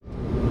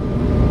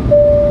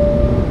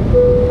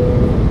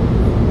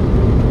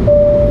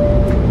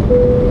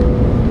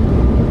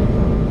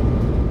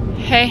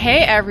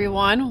Hey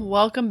everyone,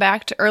 welcome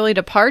back to Early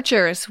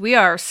Departures. We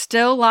are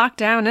still locked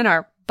down in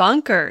our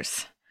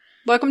bunkers.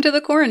 Welcome to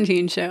the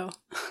quarantine show.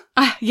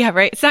 Yeah,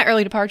 right. It's not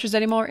Early Departures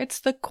anymore. It's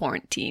the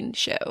quarantine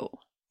show.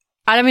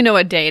 I don't even know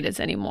what day it is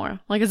anymore.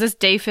 Like, is this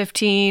day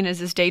 15? Is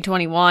this day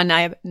 21?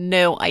 I have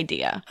no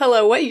idea.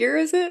 Hello, what year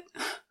is it?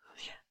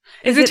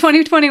 Is it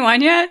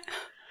 2021 yet?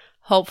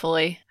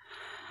 Hopefully.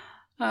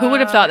 Who would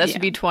have thought this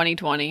would be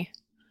 2020?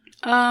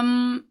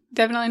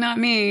 Definitely not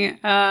me.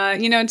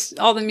 It's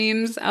all the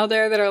memes out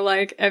there that are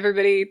like,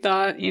 everybody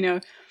thought,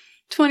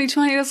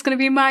 2020 was going to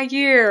be my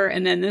year.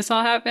 And then this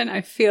all happened.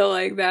 I feel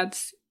like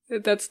that's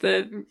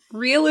the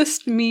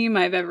realest meme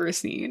I've ever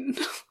seen.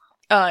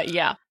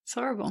 Yeah. It's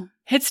horrible.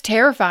 It's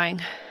terrifying.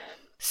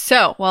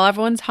 So, while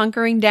everyone's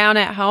hunkering down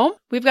at home,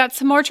 we've got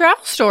some more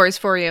travel stories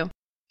for you.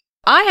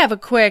 I have a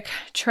quick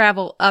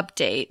travel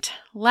update.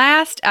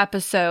 Last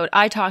episode,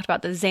 I talked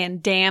about the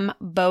Zandam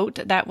boat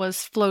that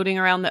was floating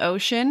around the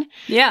ocean.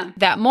 Yeah.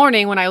 That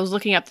morning, when I was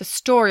looking up the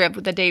story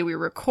of the day we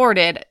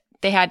recorded,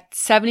 they had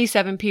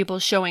 77 people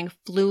showing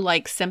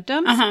flu-like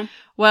symptoms. Uh-huh.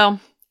 Well,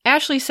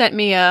 Ashley sent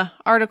me an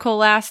article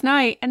last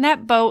night, and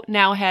that boat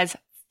now has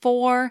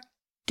 4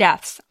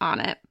 deaths on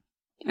it.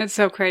 It's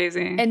so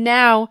crazy. And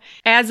now,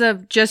 as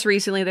of just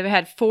recently, they've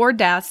had 4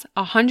 deaths,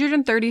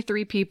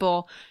 133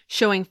 people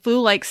showing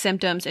flu-like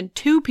symptoms, and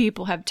 2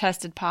 people have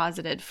tested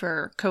positive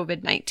for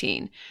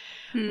COVID-19.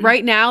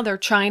 Right now, they're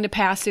trying to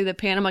pass through the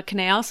Panama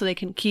Canal so they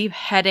can keep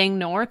heading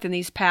north and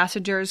these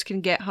passengers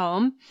can get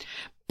home.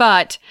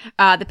 But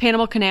the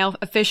Panama Canal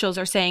officials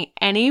are saying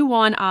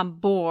anyone on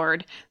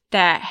board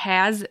that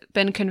has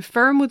been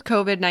confirmed with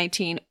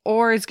COVID-19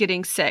 or is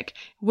getting sick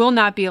will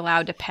not be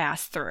allowed to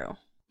pass through.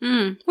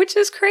 Which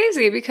is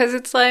crazy because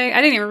it's like,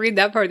 I didn't even read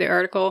that part of the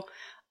article.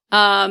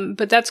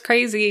 But that's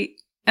crazy.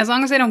 As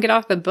long as they don't get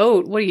off the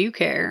boat, what do you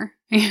care?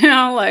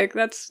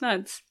 That's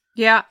nuts.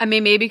 Yeah, I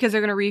mean, maybe because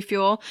they're going to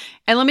refuel.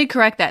 And let me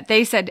correct that.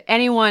 They said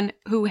anyone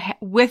who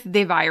with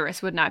the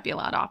virus would not be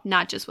allowed off,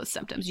 not just with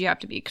symptoms. You have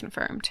to be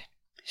confirmed.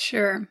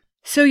 Sure.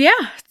 So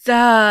yeah,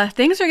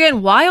 things are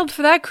getting wild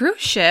for that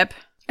cruise ship.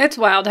 It's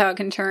wild how it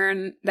can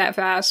turn that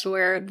fast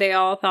where they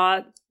all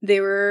thought they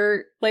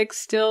were like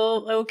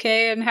still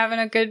okay and having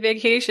a good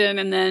vacation,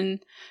 and then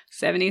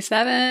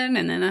 77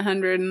 and then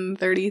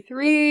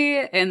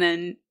 133 and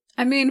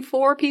then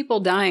 4 people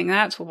dying.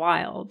 That's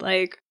wild.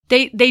 Like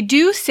they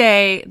do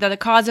say that the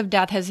cause of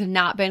death has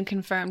not been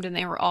confirmed and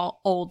they were all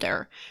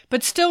older,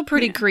 but still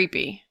pretty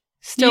creepy.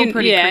 Still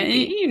pretty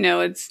creepy.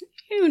 It's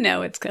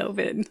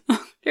COVID.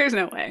 There's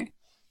no way.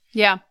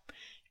 Yeah.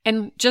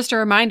 And just a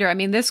reminder, I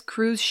mean, this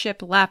cruise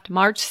ship left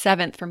March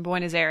 7th from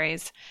Buenos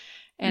Aires,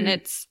 and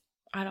it's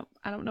I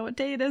don't know what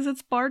day it is.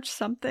 It's March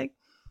something.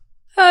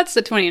 It's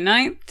the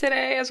 29th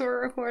today as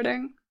we're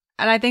recording.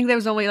 And I think there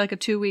was only like a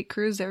 2-week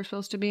cruise they were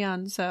supposed to be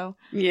on, so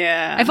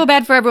yeah. I feel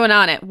bad for everyone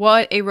on it.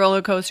 What a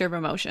roller coaster of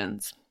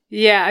emotions.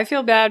 Yeah, I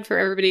feel bad for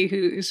everybody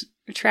who's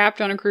trapped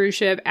on a cruise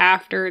ship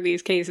after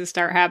these cases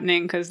start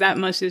happening, because that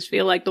must just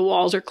feel like the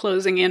walls are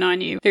closing in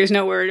on you. There's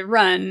nowhere to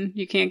run.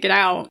 You can't get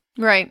out.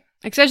 Right.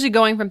 Especially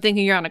going from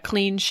thinking you're on a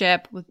clean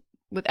ship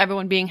with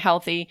everyone being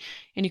healthy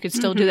and you could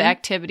still do the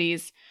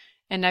activities.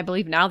 And I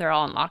believe now they're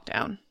all in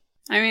lockdown.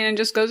 I mean, it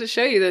just goes to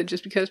show you that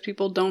just because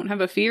people don't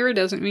have a fear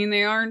doesn't mean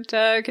they aren't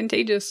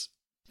contagious.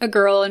 A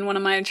girl in one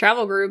of my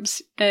travel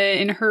groups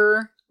in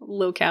her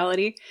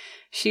locality,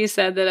 she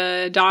said that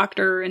a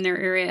doctor in their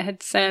area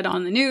had said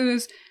on the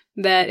news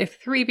that if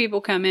 3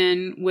 people come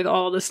in with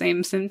all the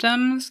same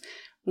symptoms,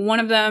 one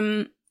of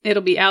them,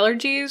 it'll be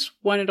allergies,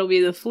 one it'll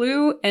be the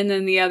flu, and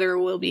then the other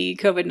will be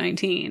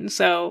COVID-19.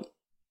 So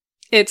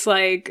it's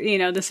like,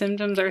 the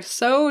symptoms are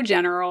so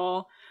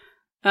general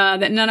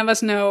that none of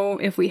us know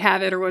if we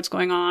have it or what's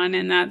going on.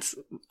 And that's,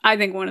 I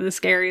think, one of the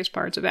scariest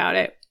parts about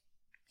it.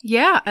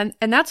 Yeah, and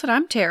that's what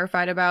I'm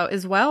terrified about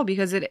as well,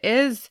 because it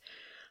is,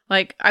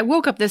 like, I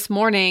woke up this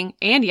morning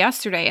and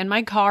yesterday, and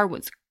my car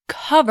was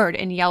covered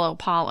in yellow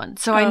pollen.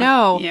 So I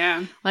know,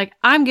 like,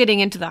 I'm getting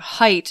into the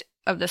height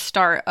of the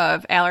start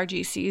of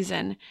allergy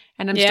season,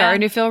 and I'm starting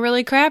to feel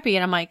really crappy,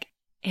 and I'm like,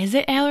 is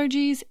it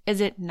allergies?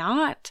 Is it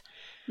not?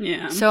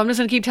 Yeah. So I'm just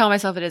going to keep telling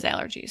myself it is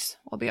allergies.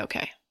 We'll be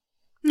okay.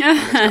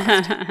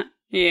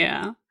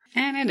 Yeah.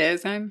 And it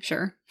is, I'm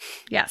sure.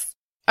 Yes.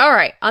 All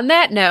right. On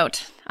that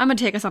note, I'm going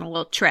to take us on a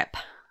little trip.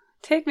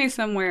 Take me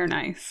somewhere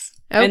nice.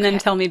 Okay. And then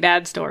tell me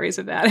bad stories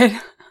about it.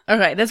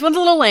 Okay. This one's a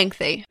little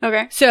lengthy.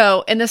 Okay.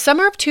 So, in the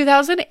summer of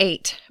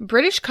 2008,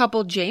 British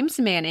couple James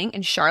Manning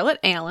and Charlotte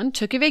Allen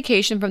took a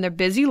vacation from their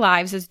busy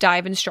lives as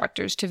dive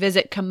instructors to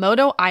visit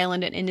Komodo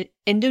Island in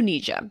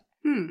Indonesia.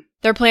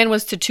 Their plan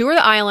was to tour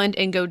the island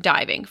and go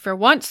diving. For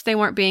once, they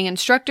weren't being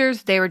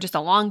instructors, they were just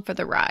along for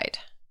the ride.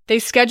 They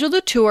scheduled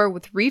a tour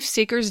with Reef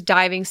Seekers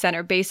Diving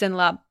Center based in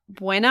La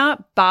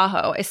Buena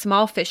Bajo, a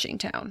small fishing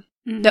town.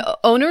 The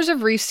owners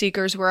of Reef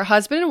Seekers were a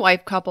husband and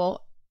wife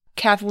couple,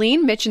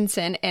 Kathleen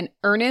Mitchinson and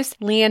Ernest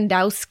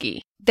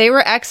Leandowski. They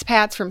were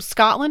expats from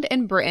Scotland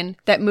and Britain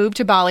that moved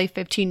to Bali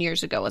 15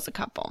 years ago as a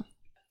couple.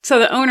 So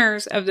the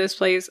owners of this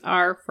place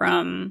are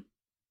from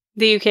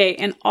the UK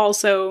and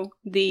also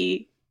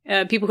the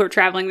people who are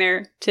traveling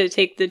there to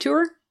take the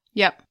tour?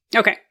 Yep.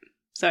 Okay.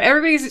 So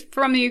everybody's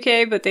from the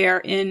UK, but they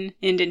are in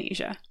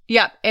Indonesia.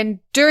 Yep. And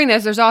during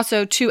this, there's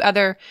also 2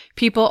 other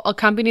people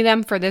accompany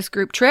them for this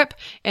group trip.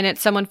 And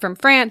it's someone from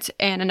France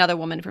and another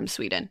woman from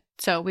Sweden.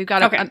 So we've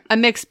got a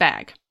mixed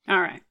bag.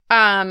 All right.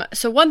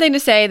 So one thing to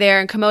say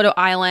there in Komodo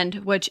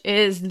Island, which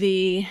is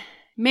the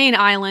main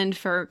island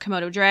for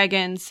Komodo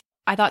dragons,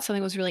 I thought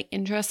something was really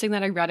interesting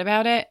that I read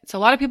about it. So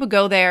a lot of people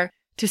go there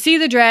to see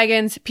the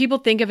dragons. People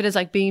think of it as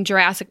like being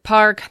Jurassic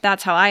Park.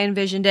 That's how I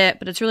envisioned it,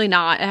 but it's really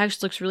not. It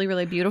actually looks really,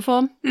 really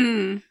beautiful.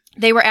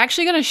 They were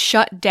actually going to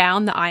shut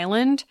down the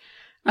island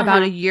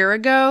about a year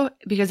ago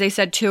because they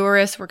said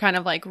tourists were kind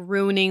of like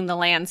ruining the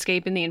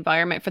landscape and the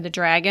environment for the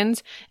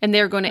dragons. And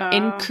they were going to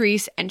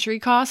increase entry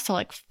costs to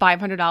like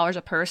 $500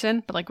 a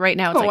person. But like right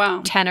now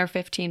it's 10 or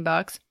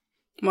 $15.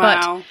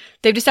 Wow. But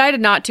they've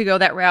decided not to go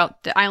that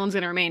route. The island's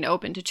going to remain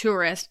open to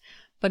tourists.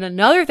 But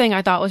another thing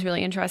I thought was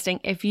really interesting,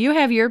 if you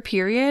have your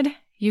period,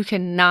 you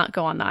cannot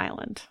go on the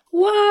island.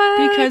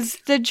 What? Because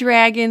the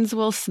dragons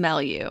will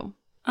smell you.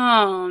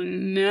 Oh,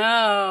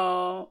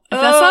 no.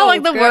 That's not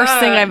like the worst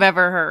thing I've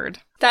ever heard.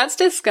 That's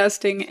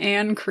disgusting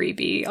and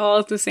creepy all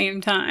at the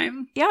same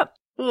time. Yep.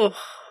 Ugh.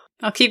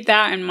 I'll keep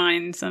that in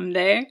mind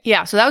someday.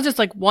 Yeah, so that was just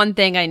like one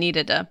thing I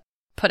needed to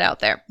put out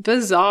there.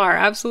 Bizarre.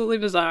 Absolutely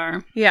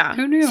bizarre. Yeah.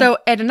 Who knew? So,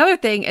 and another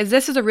thing is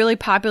this is a really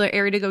popular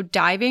area to go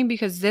diving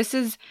because this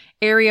is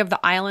area of the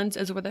islands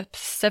is where the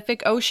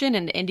Pacific Ocean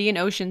and the Indian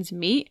Oceans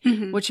meet,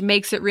 which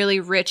makes it really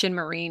rich in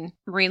marine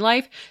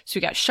life. So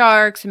we got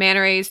sharks,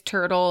 manta rays,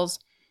 turtles,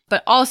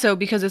 but also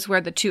because it's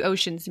where the 2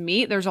 oceans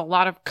meet, there's a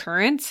lot of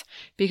currents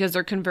because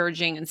they're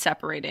converging and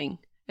separating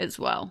as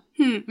well.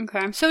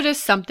 Okay. So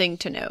just something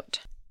to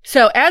note.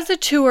 So as the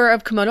tour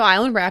of Komodo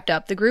Island wrapped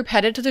up, the group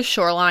headed to the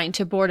shoreline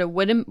to board a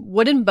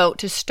wooden boat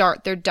to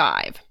start their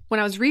dive. When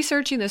I was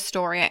researching this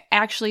story, I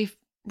actually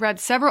read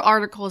several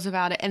articles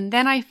about it, and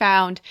then I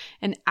found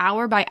an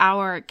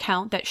hour-by-hour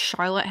account that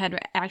Charlotte had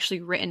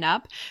actually written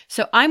up.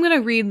 So I'm going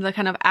to read the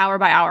kind of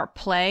hour-by-hour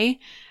play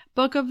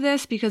book of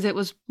this because it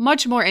was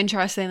much more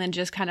interesting than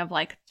just kind of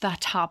like the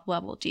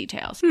top-level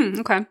details.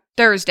 Okay.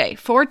 Thursday,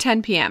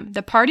 4:10 p.m.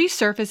 The party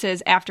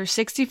surfaces after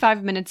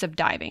 65 minutes of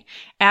diving.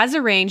 As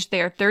arranged,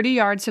 they are 30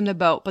 yards from the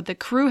boat, but the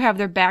crew have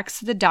their backs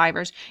to the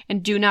divers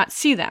and do not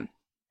see them.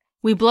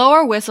 We blow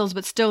our whistles,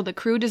 but still the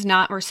crew does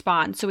not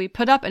respond, so we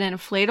put up an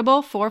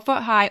inflatable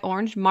 4-foot-high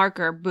orange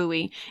marker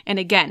buoy, and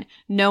again,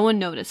 no one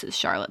notices,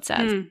 Charlotte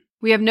says.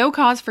 We have no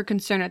cause for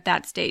concern at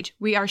that stage.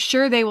 We are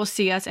sure they will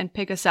see us and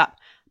pick us up,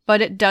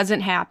 but it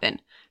doesn't happen.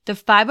 The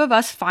 5 of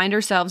us find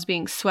ourselves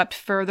being swept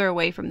further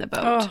away from the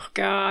boat. Oh,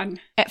 God.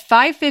 At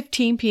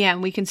 5:15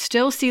 p.m., we can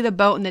still see the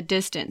boat in the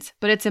distance,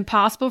 but it's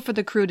impossible for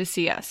the crew to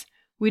see us.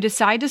 We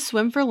decide to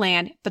swim for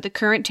land, but the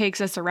current takes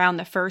us around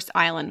the first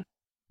island.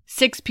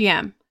 6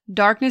 p.m.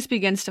 Darkness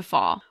begins to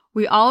fall.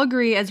 We all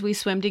agree as we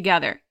swim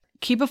together,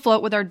 keep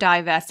afloat with our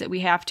dive vests that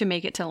we have to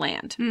make it to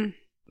land.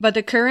 But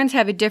the currents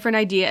have a different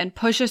idea and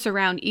push us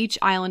around each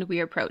island we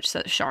approach,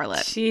 says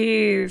Charlotte.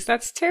 Jeez,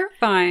 that's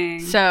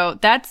terrifying. So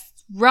that's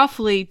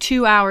roughly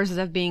 2 hours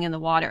of being in the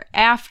water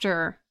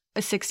after a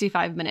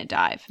 65-minute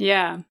dive.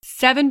 Yeah.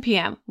 7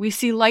 p.m. We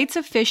see lights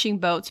of fishing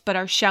boats, but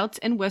our shouts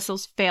and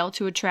whistles fail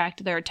to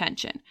attract their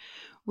attention.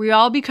 We're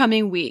all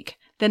becoming weak.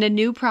 Then a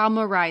new problem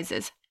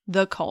arises,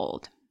 the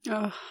cold.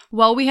 Ugh.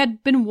 While we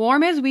had been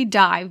warm as we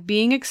dive,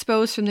 being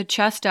exposed from the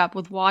chest up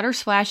with water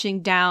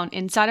splashing down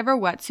inside of our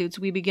wetsuits,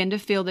 we begin to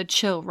feel the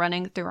chill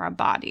running through our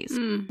bodies.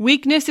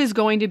 Weakness is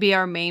going to be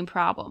our main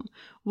problem.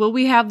 Will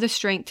we have the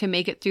strength to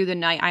make it through the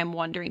night? I'm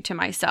wondering to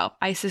myself.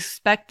 I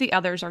suspect the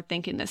others are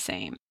thinking the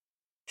same.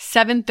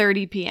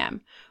 7:30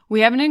 p.m. We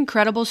have an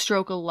incredible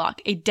stroke of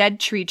luck. A dead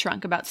tree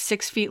trunk about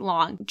 6 feet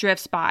long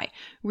drifts by.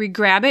 We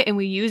grab it and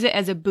we use it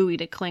as a buoy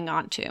to cling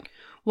onto.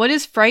 What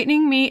is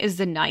frightening me is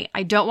the night.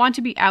 I don't want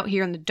to be out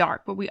here in the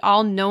dark, but we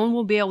all know no one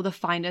will be able to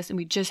find us and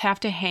we just have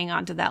to hang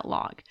on to that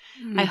log.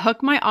 I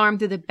hook my arm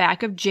through the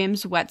back of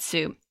Jim's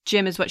wetsuit.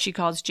 Jim is what she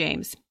calls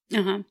James.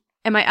 And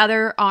my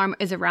other arm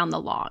is around the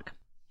log.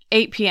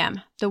 8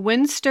 p.m. The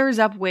wind stirs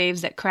up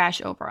waves that crash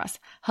over us.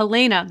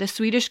 Helena, the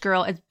Swedish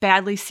girl, is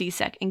badly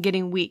seasick and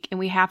getting weak, and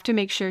we have to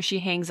make sure she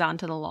hangs on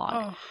to the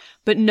log.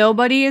 But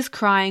nobody is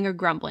crying or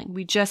grumbling.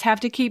 We just have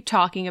to keep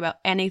talking about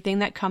anything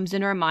that comes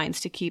in our minds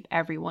to keep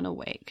everyone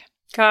awake.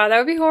 God, that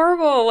would be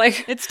horrible.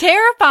 Like, it's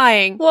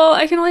terrifying. Well,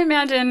 I can only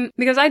imagine,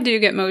 because I do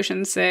get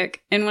motion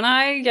sick. And when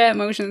I get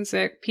motion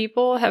sick,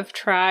 people have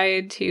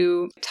tried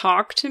to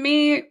talk to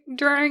me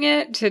during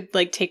it to,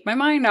 like, take my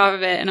mind off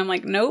of it. And I'm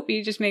like, nope,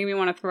 you just make me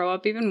want to throw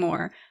up even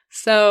more.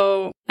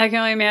 So I can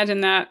only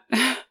imagine that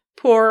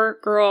poor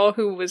girl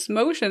who was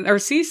motion or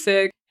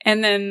seasick.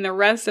 And then the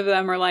rest of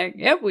them are like,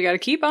 yep, we got to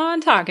keep on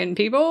talking,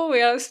 people. We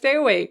got to stay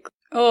awake.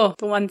 Oh,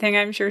 the one thing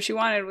I'm sure she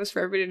wanted was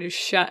for everybody to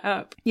shut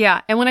up.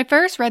 Yeah, and when I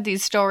first read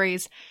these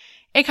stories,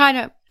 it kind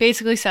of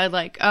basically said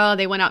like, oh,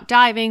 they went out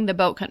diving, the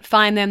boat couldn't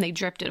find them, they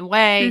drifted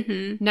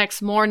away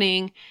next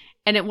morning.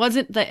 And it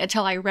wasn't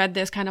until I read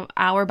this kind of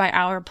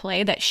hour-by-hour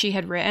play that she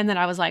had written that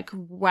I was like,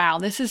 wow,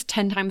 this is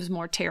 10 times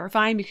more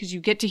terrifying because you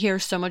get to hear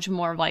so much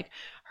more of like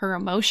her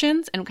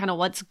emotions and kind of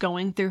what's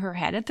going through her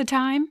head at the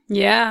time.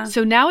 Yeah.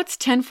 So now it's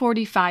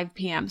 10:45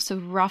 p.m. So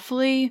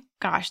roughly,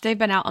 they've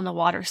been out on the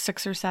water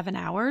 6 or 7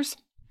 hours.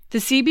 The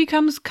sea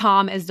becomes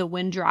calm as the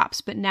wind drops,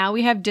 but now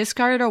we have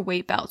discarded our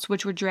weight belts,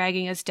 which were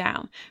dragging us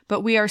down.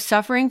 But we are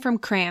suffering from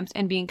cramps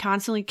and being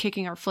constantly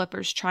kicking our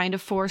flippers, trying to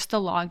force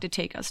the log to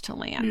take us to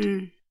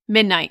land.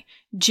 Midnight,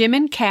 Jim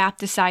and Kath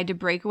decide to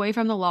break away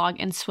from the log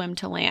and swim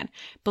to land,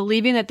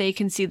 believing that they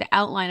can see the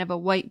outline of a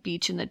white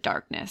beach in the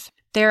darkness.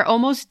 They are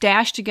almost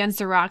dashed against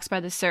the rocks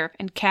by the surf,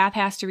 and Kath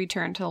has to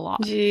return to the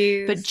log.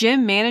 Jeez. But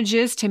Jim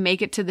manages to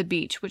make it to the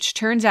beach, which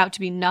turns out to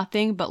be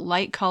nothing but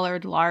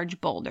light-colored large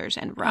boulders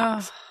and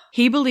rocks.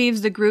 He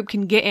believes the group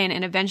can get in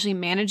and eventually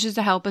manages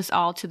to help us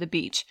all to the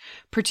beach,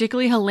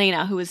 particularly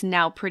Helena, who is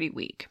now pretty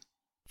weak.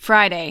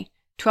 Friday,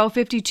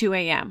 12:52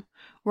 a.m.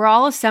 We're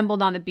all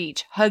assembled on the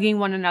beach, hugging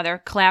one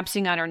another,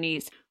 collapsing on our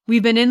knees.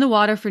 We've been in the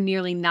water for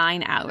nearly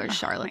 9 hours,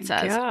 Charlotte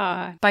says.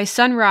 God. By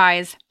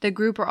sunrise, the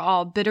group are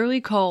all bitterly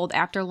cold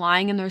after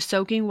lying in their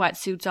soaking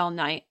wetsuits all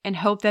night and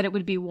hope that it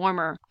would be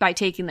warmer by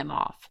taking them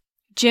off.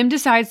 Jim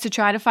decides to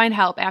try to find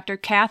help after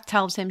Kath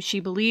tells him she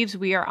believes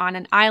we are on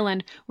an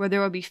island where there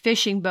will be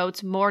fishing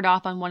boats moored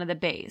off on one of the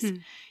bays.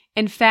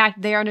 In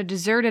fact, they are on a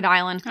deserted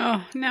island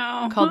called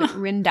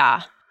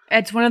Rinca.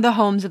 It's one of the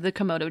homes of the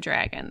Komodo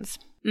dragons.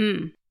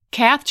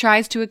 Kath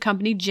tries to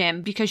accompany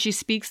Jim because she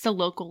speaks the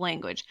local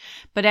language,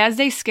 but as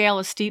they scale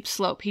a steep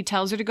slope, he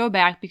tells her to go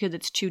back because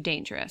it's too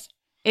dangerous.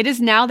 It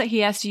is now that he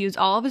has to use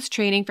all of his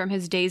training from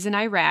his days in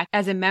Iraq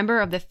as a member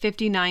of the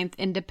 59th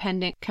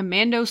Independent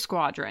Commando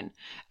Squadron.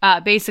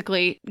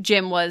 Basically,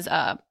 Jim was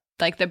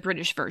like the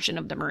British version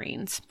of the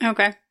Marines.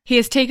 Okay. He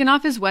has taken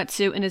off his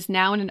wetsuit and is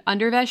now in an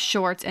undervest,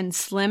 shorts, and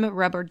slim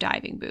rubber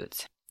diving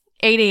boots.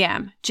 8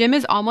 a.m. Jim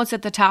is almost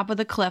at the top of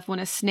the cliff when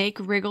a snake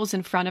wriggles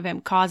in front of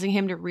him, causing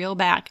him to reel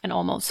back and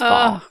almost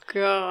fall. Oh,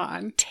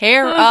 God.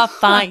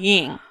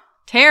 Terrifying.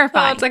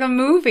 Terrifying. Oh, it's like a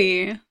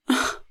movie.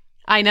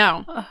 I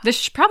know.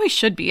 This probably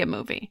should be a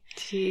movie.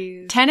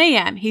 Jeez. 10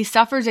 a.m. He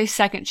suffers a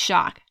second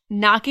shock.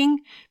 Knocking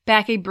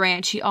back a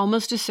branch, he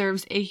almost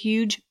disturbs a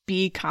huge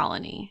bee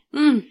colony.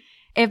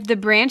 If the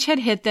branch had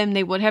hit them,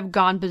 they would have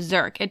gone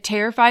berserk. It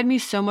terrified me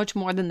so much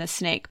more than the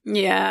snake.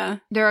 Yeah.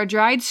 There are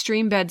dried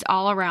stream beds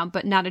all around,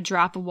 but not a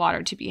drop of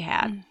water to be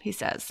had, he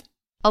says.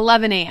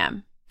 11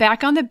 a.m.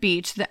 Back on the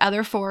beach, the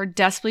other four are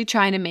desperately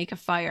trying to make a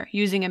fire,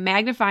 using a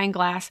magnifying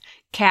glass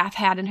Kath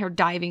had in her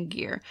diving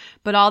gear,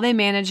 but all they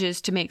manage is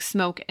to make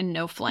smoke and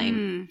no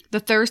flame. The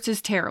thirst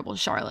is terrible,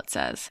 Charlotte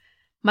says.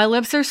 My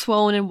lips are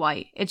swollen and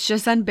white. It's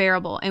just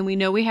unbearable, and we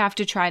know we have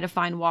to try to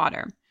find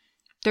water.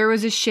 There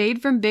was a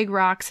shade from big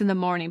rocks in the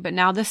morning, but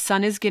now the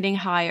sun is getting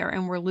higher,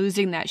 and we're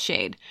losing that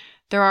shade.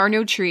 There are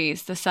no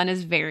trees. The sun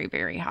is very,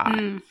 very hot.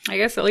 I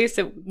guess at least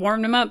it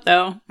warmed them up,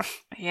 though.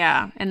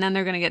 Yeah, and then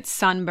they're going to get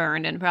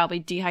sunburned, and probably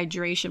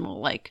dehydration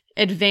will,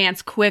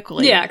 advance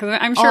quickly. Yeah, because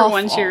I'm sure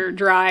once you're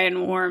dry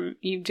and warm,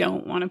 you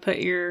don't want to put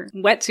your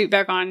wetsuit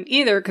back on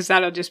either, because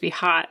that'll just be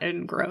hot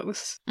and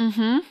gross.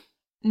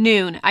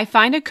 Noon, I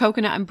find a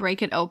coconut and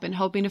break it open,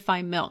 hoping to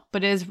find milk,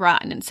 but it is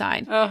rotten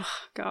inside. Oh,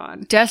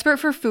 God. Desperate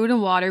for food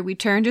and water, we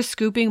turn to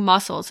scooping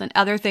mussels and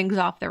other things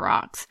off the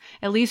rocks.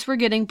 At least we're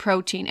getting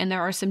protein, and there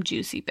are some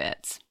juicy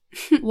bits.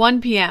 1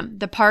 p.m.,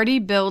 the party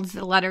builds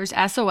the letters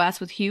SOS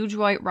with huge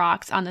white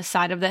rocks on the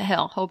side of the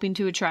hill, hoping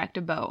to attract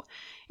a boat.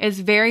 It's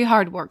very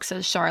hard work,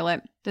 says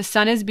Charlotte. The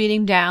sun is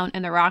beating down,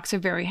 and the rocks are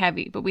very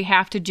heavy, but we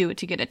have to do it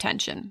to get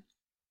attention.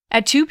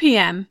 At 2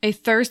 p.m., a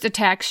thirst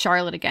attacks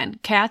Charlotte again.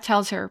 Kath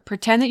tells her,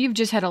 pretend that you've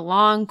just had a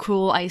long,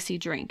 cool, icy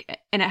drink,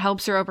 and it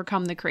helps her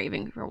overcome the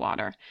craving for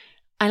water.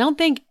 I don't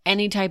think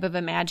any type of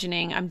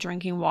imagining I'm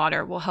drinking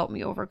water will help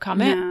me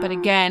overcome it. But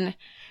again,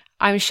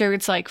 I'm sure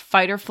it's like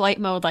fight or flight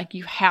mode.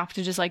 You have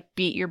to just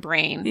beat your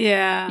brain.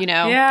 Yeah.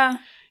 Yeah.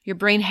 Your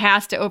brain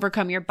has to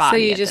overcome your body.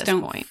 So you just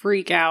don't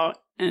freak out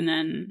and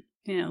then,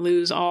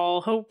 lose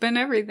all hope and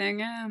everything.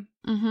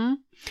 Yeah.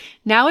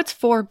 Now it's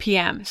 4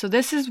 p.m., so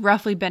this has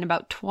roughly been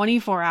about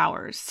 24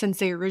 hours since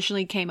they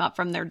originally came up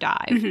from their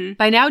dive.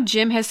 By now,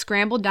 Jim has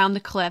scrambled down the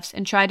cliffs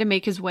and tried to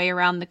make his way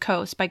around the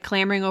coast by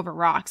clambering over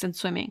rocks and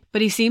swimming,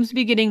 but he seems to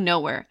be getting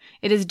nowhere.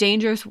 It is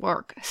dangerous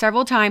work.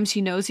 Several times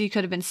he knows he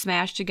could have been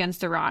smashed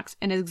against the rocks,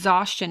 and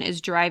exhaustion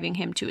is driving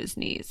him to his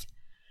knees.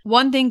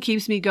 One thing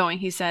keeps me going,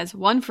 he says,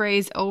 one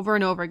phrase over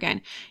and over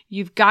again.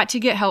 You've got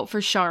to get help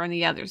for Shar and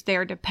the others. They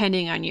are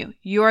depending on you.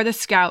 You are the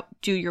scout.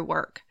 Do your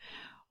work.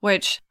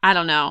 Which, I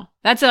don't know.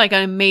 That's an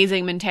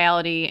amazing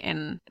mentality,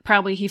 and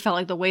probably he felt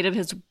like the weight of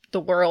the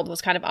world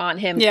was kind of on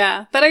him.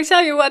 Yeah, but I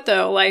tell you what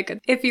though,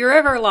 if you're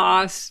ever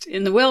lost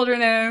in the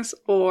wilderness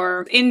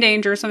or in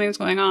danger, something's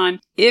going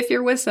on, if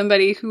you're with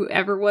somebody who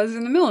ever was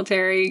in the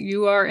military,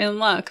 you are in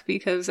luck,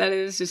 because that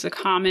is just a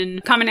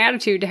common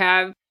attitude to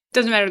have.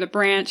 Doesn't matter the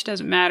branch,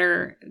 doesn't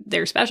matter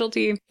their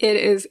specialty. It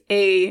is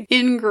a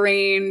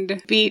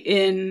ingrained,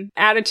 beat-in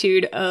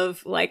attitude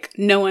of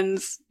no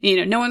one's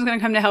going to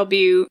come to help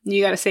you.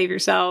 You got to save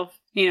yourself,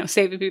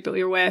 save the people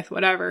you're with,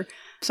 whatever.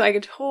 So I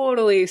could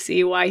totally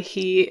see why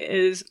he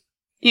is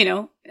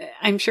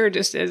I'm sure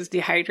just as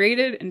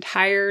dehydrated and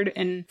tired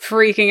and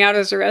freaking out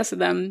as the rest of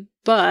them,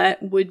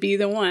 but would be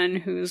the one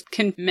who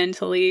can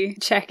mentally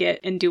check it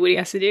and do what he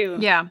has to do.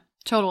 Yeah,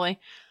 totally.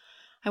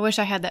 I wish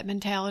I had that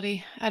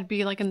mentality. I'd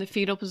be like in the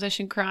fetal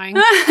position crying.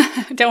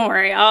 Don't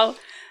worry.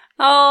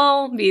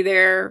 I'll be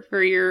there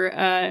for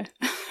your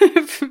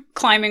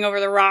climbing over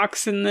the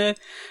rocks and the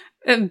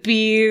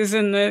bees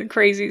and the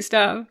crazy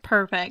stuff.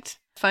 Perfect.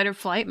 Fight or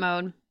flight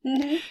mode.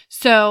 Mm-hmm.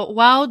 So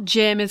while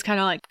Jim is kind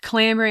of like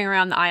clambering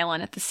around the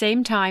island, at the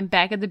same time,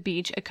 back at the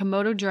beach, a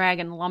Komodo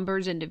dragon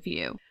lumbers into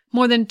view.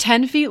 More than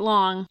 10 feet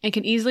long, it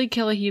can easily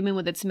kill a human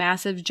with its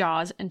massive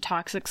jaws and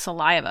toxic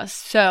saliva.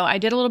 So I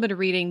did a little bit of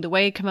reading. The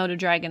way Komodo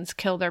dragons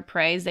kill their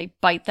prey is they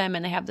bite them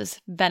and they have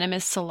this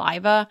venomous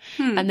saliva.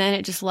 And then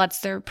it just lets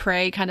their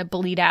prey kind of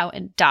bleed out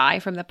and die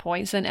from the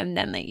poison, and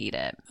then they eat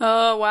it.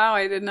 Oh, wow.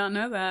 I did not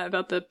know that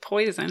about the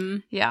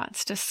poison. Yeah,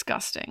 it's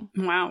disgusting.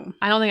 Wow.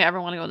 I don't think I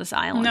ever want to go to this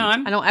island. No,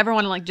 I don't ever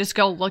want to like just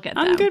go look at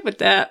them. I'm good with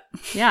that.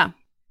 Yeah.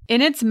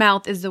 In its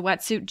mouth is the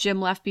wetsuit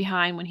Jim left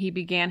behind when he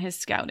began his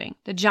scouting.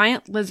 The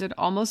giant lizard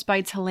almost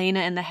bites Helena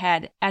in the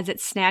head as it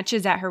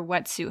snatches at her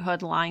wetsuit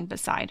hood lying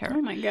beside her.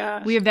 Oh my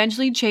gosh. We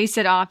eventually chase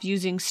it off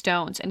using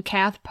stones, and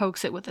Kath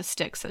pokes it with a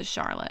stick, says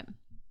Charlotte.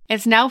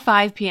 It's now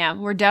 5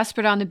 p.m. We're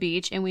desperate on the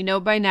beach, and we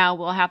know by now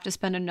we'll have to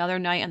spend another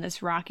night on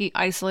this rocky,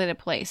 isolated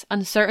place,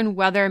 uncertain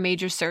whether a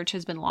major search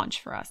has been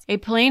launched for us. A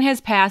plane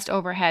has passed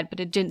overhead, but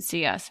it didn't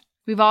see us.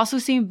 We've also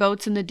seen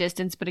boats in the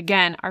distance, but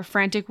again, our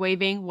frantic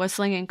waving,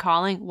 whistling, and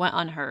calling went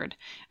unheard.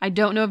 I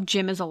don't know if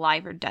Jim is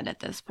alive or dead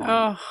at this point.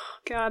 Oh,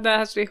 God, that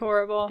has to be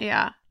horrible.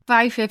 Yeah.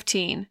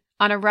 5:15.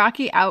 On a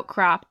rocky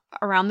outcrop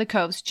around the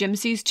coast, Jim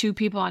sees two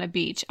people on a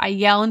beach. I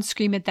yell and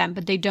scream at them,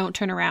 but they don't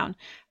turn around.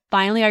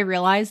 Finally, I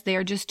realize they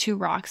are just two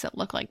rocks that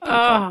look like people.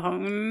 Oh,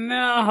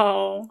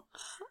 no.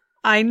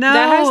 I know.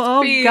 That has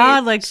to be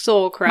God, like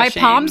soul-crushing.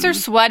 My palms are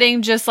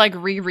sweating just like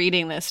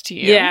rereading this to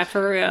you. Yeah,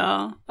 for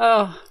real.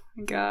 Oh,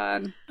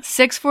 God.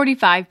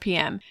 6:45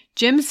 p.m.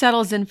 Jim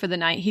settles in for the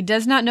night. He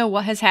does not know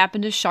what has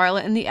happened to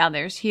Charlotte and the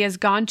others. He has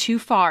gone too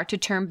far to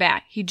turn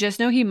back. He just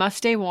knows he must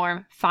stay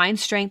warm, find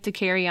strength to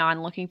carry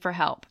on looking for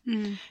help.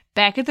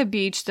 Back at the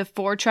beach, the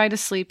four try to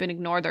sleep and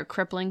ignore their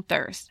crippling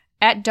thirst.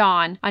 At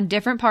dawn, on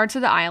different parts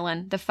of the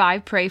island, the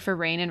five pray for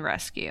rain and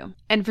rescue.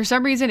 And for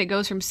some reason, it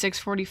goes from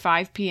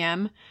 6:45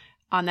 p.m.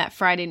 on that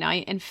Friday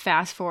night and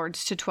fast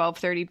forwards to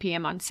 12:30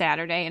 p.m. on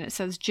Saturday, and it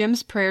says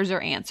Jim's prayers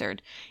are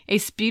answered. A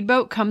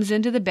speedboat comes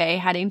into the bay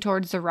heading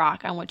towards the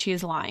rock on which he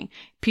is lying.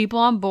 People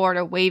on board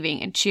are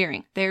waving and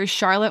cheering. There is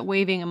Charlotte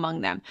waving among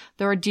them.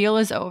 The ordeal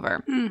is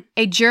over.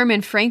 A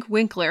German, Frank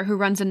Winkler, who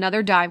runs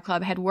another dive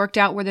club, had worked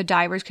out where the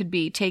divers could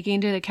be, taking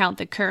into account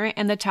the current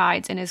and the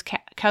tides, and his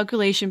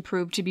calculation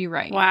proved to be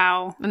right.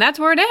 Wow. And that's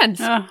where it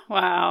ends. Oh,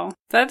 wow.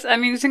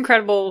 It's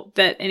incredible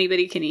that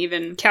anybody can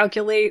even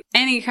calculate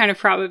any kind of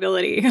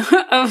probability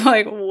of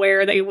like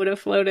where they would have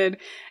floated.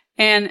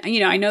 And,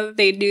 I know that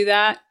they do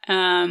that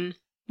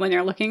when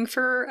they're looking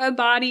for a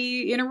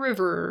body in a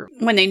river,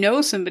 when they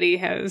know somebody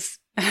has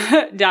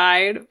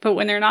died, but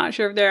when they're not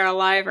sure if they're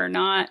alive or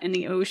not, and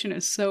the ocean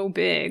is so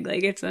big.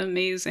 Like, it's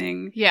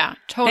amazing. Yeah,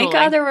 totally. Thank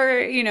God there were,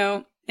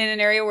 in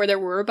an area where there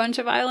were a bunch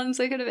of islands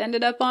they could have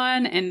ended up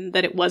on, and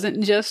that it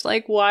wasn't just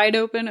like wide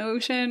open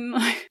ocean.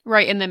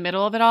 Right in the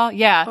middle of it all.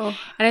 Yeah. Oh.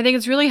 And I think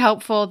it's really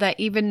helpful that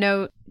even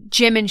though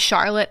Jim and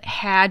Charlotte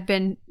had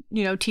been,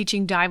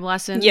 teaching dive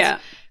lessons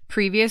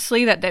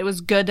previously, that it was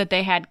good that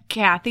they had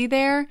Kathy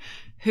there,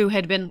 who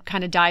had been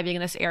kind of diving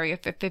in this area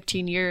for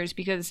 15 years,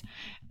 because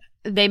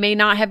they may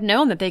not have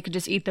known that they could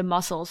just eat the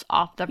mussels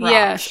off the rocks.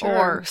 Yeah, sure.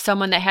 Or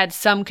someone that had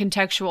some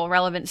contextual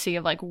relevancy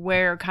of like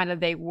where kind of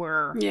they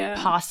were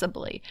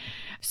possibly.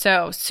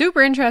 So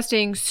super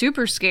interesting,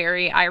 super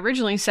scary. I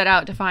originally set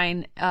out to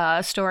find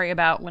a story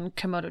about when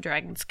Komodo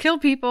dragons kill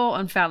people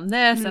and found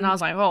this, and I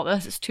was like, oh,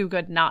 this is too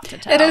good not to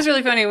tell. It is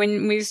really funny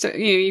when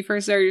you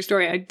first started your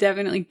story. I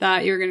definitely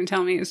thought you were going to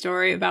tell me a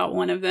story about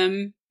one of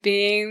them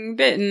being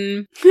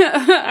bitten.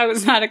 I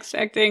was not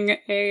expecting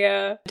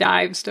a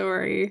dive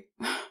story.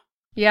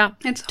 Yeah,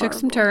 it's took horrible.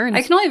 some turns.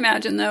 I can only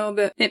imagine, though,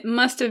 but it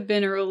must have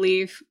been a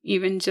relief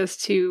even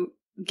just to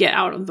get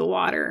out of the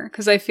water.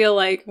 Because I feel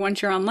like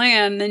once you're on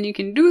land, then you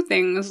can do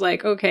things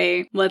like,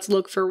 okay, let's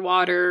look for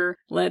water,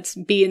 let's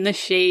be in the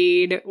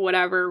shade,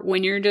 whatever.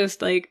 When you're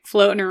just like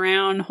floating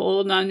around,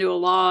 holding onto a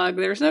log,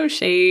 there's no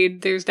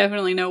shade, there's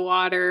definitely no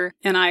water.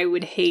 And I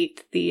would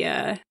hate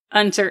the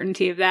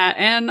uncertainty of that.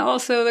 And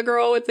also the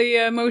girl with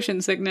the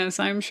motion sickness,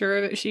 I'm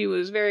sure that she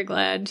was very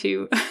glad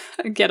to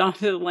get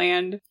onto the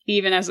land,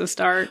 even as a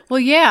start. Well,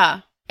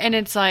 yeah. And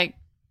it's like,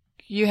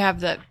 you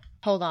have the,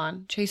 hold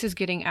on, Chase is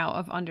getting out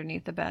of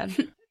underneath the bed.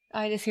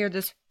 I just hear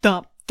this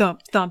thump,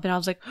 thump, thump, and I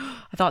was like,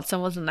 I thought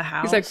someone was in the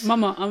house. He's like,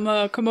 Mama, I'm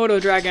a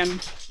Komodo dragon.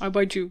 I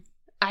bite you.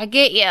 I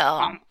get you.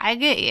 I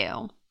get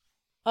you.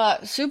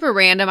 Super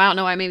random. I don't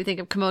know why I made me think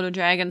of Komodo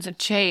dragons and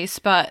Chase,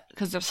 but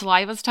because their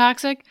saliva's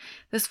toxic.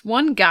 This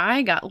one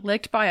guy got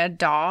licked by a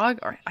dog,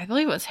 or I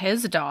believe it was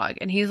his dog,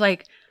 and he's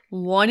like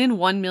 1 in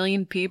 1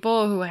 million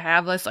people who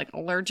have this like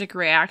allergic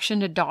reaction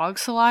to dog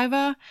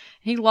saliva.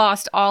 He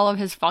lost all of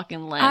his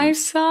fucking limbs. I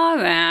saw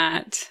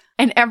that.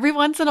 And every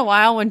once in a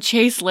while when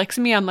Chase licks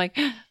me, I'm like,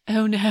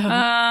 oh no.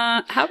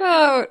 How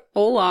about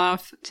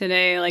Olaf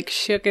today, like,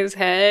 shook his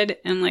head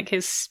and, like,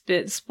 his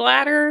spit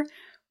splatter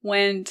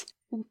went,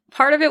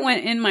 part of it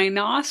went in my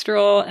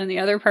nostril and the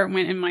other part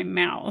went in my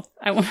mouth.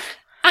 I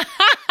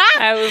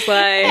was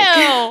like,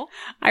 Ew.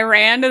 I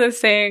ran to the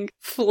sink,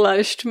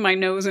 flushed my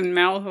nose and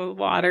mouth with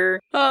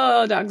water.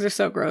 Oh, dogs are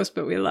so gross,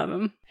 but we love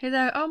them. He's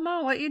like, oh,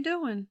 Mo, what you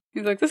doing?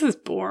 He's like, this is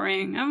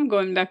boring. I'm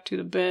going back to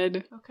the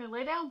bed. Okay,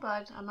 lay down,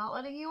 bud. I'm not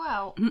letting you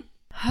out.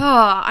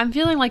 I'm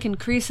feeling like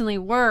increasingly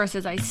worse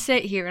as I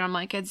sit here and I'm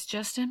like, it's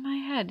just in my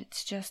head.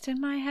 It's just in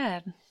my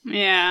head.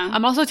 Yeah.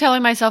 I'm also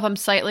telling myself I'm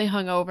slightly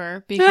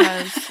hungover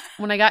because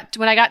when I got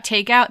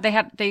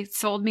takeout, they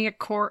sold me a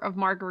quart of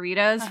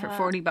margaritas for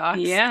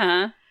 $40.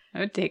 Yeah. I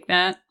would take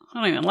that.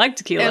 I don't even like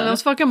tequila. And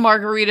those fucking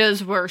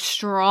margaritas were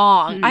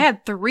strong. I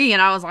had 3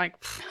 and I was like,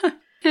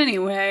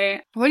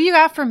 anyway. What do you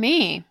got for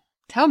me?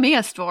 Tell me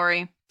a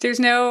story. There's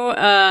no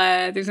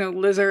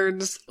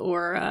lizards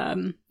or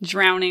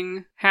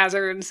drowning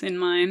hazards in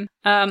mine.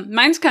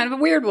 Mine's kind of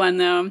a weird one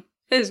though.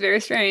 It is very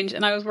strange.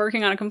 And I was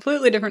working on a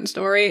completely different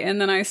story and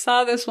then I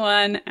saw this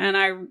one and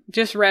I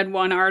just read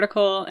one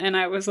article and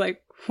I was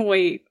like,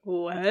 wait,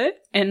 what?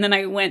 And then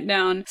I went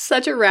down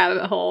such a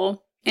rabbit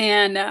hole.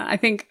 And I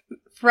think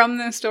from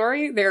this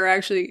story, there are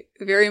actually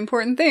very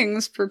important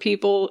things for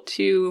people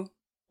to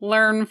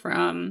learn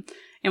from.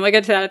 And we'll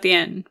get to that at the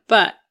end.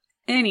 But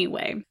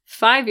anyway,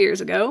 5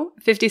 years ago,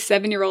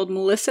 57-year-old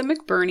Melissa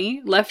McBurney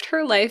left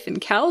her life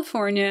in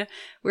California,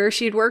 where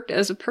she'd worked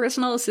as a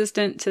personal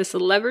assistant to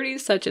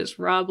celebrities such as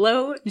Rob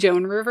Lowe,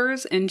 Joan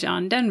Rivers, and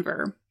John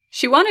Denver.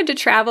 She wanted to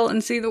travel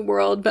and see the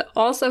world, but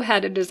also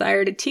had a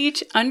desire to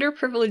teach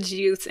underprivileged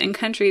youths in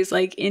countries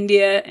like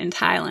India and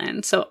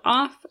Thailand. So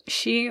off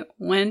she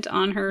went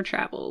on her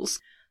travels.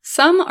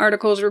 Some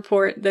articles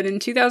report that in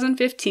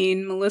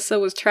 2015, Melissa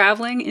was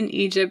traveling in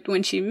Egypt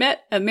when she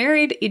met a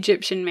married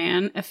Egyptian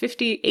man, a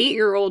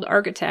 58-year-old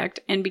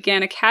architect, and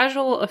began a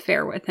casual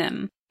affair with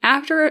him.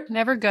 After...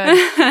 Never good.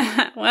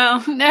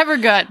 Well... Never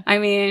good. I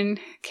mean,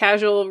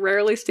 casual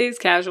rarely stays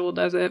casual,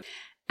 does it?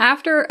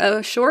 After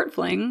a short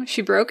fling,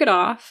 she broke it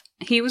off.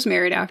 He was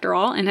married after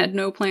all and had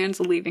no plans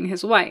of leaving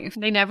his wife.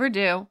 They never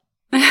do.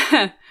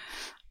 And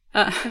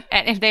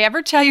if they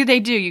ever tell you they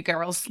do, you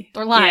girls,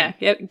 they're lying.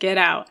 Yeah, get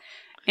out.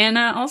 And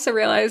also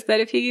realize that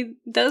if he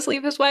does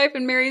leave his wife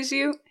and marries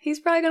you, he's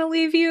probably going to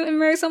leave you and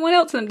marry someone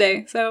else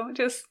someday. So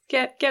just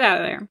get out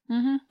of there.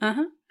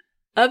 Mm-hmm.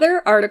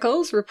 Other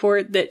articles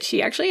report that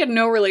she actually had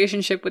no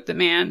relationship with the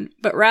man,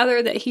 but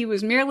rather that he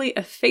was merely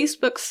a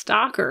Facebook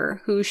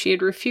stalker who she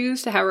had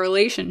refused to have a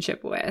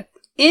relationship with.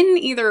 In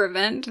either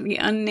event, the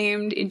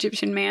unnamed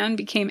Egyptian man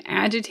became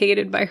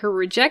agitated by her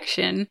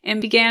rejection and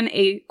began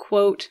a,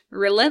 quote,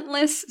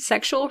 relentless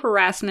sexual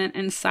harassment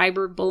and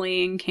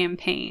cyberbullying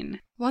campaign.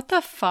 What the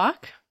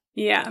fuck?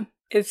 Yeah.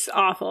 It's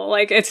awful.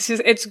 Like,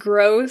 it's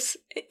gross.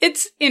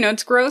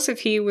 It's gross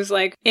if he was,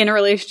 like, in a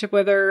relationship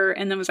with her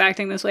and then was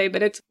acting this way,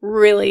 but it's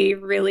really,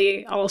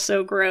 really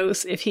also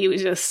gross if he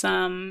was just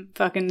some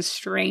fucking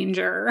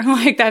stranger.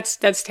 Like,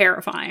 that's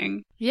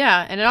terrifying.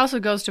 Yeah, and it also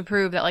goes to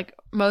prove that, like,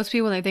 most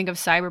people, when they think of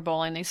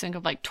cyberbullying, they think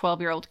of, like,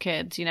 12-year-old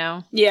kids, you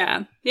know?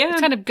 Yeah.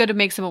 It's kind of good to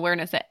make some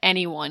awareness that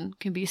anyone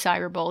can be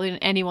cyberbullied and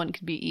anyone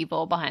can be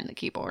evil behind the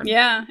keyboard.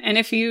 Yeah, and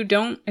if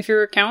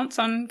your accounts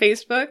on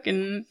Facebook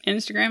and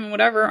Instagram and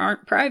whatever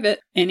aren't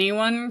private,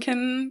 anyone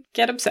can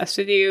get obsessed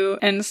with you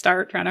and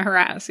start trying to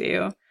harass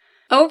you.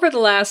 Over the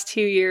last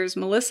 2 years,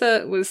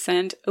 Melissa was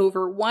sent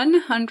over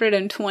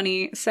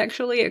 120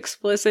 sexually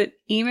explicit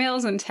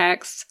emails and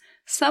texts,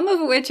 some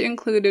of which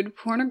included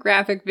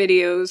pornographic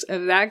videos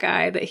of that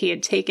guy that he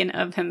had taken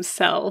of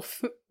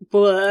himself.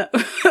 Blah.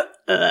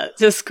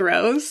 Just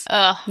gross.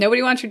 Ugh.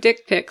 Nobody wants your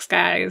dick pics,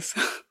 guys.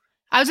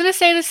 I was going to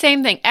say the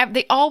same thing.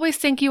 They always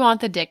think you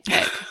want the dick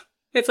pic.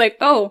 It's like,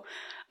 oh,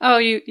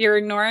 you're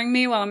ignoring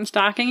me while I'm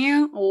stalking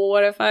you?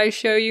 What if I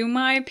show you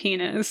my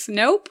penis?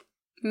 Nope,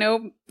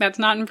 that's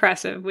not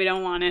impressive. We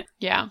don't want it.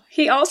 Yeah.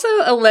 He also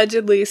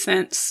allegedly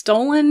sent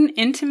stolen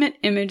intimate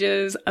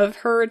images of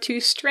her to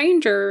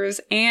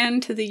strangers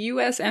and to the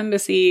U.S.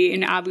 Embassy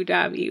in Abu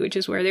Dhabi, which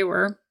is where they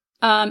were,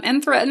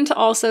 and threatened to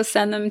also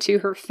send them to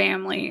her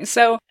family.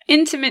 So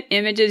intimate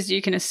images,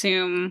 you can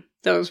assume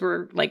those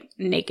were like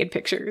naked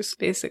pictures,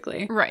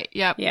 basically. Right,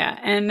 yep. Yeah,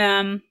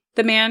 and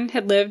the man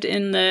had lived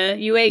in the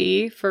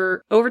UAE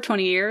for over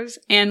 20 years,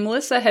 and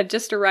Melissa had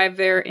just arrived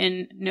there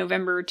in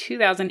November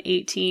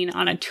 2018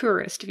 on a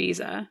tourist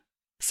visa.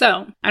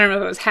 So, I don't know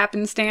if it was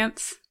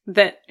happenstance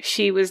that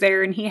she was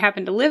there and he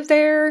happened to live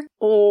there,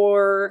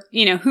 or,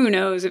 who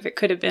knows if it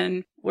could have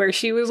been where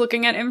she was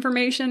looking at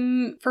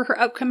information for her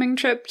upcoming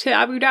trip to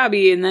Abu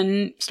Dhabi and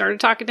then started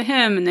talking to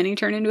him and then he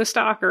turned into a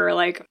stalker.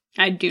 Like,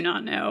 I do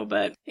not know,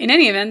 but in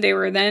any event, they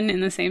were then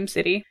in the same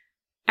city.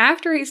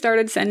 After he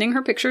started sending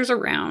her pictures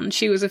around,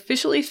 she was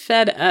officially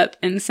fed up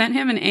and sent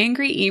him an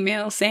angry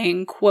email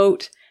saying,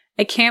 quote,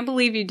 "I can't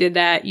believe you did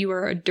that. You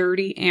are a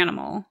dirty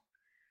animal."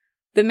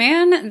 The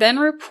man then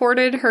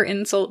reported her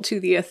insult to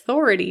the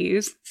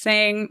authorities,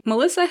 saying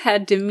Melissa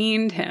had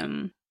demeaned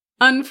him.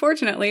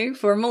 Unfortunately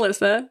for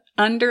Melissa,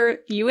 under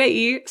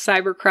UAE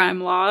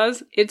cybercrime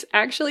laws, it's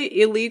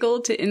actually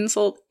illegal to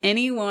insult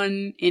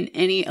anyone in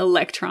any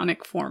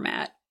electronic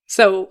format.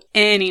 So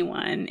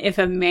anyone. If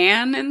a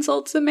man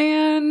insults a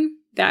man,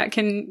 that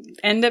can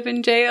end up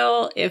in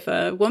jail. If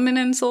a woman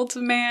insults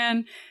a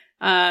man,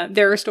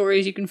 there are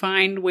stories you can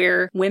find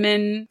where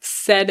women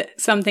said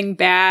something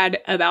bad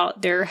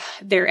about their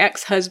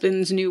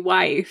ex-husband's new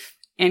wife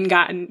and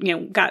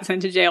got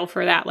sent to jail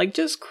for that. Like,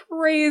 just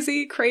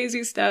crazy,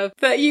 crazy stuff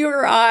that you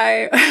or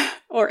I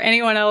or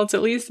anyone else,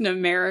 at least in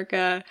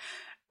America,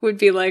 would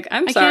be like,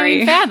 I'm sorry. I can't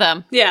even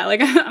fathom. Yeah, like,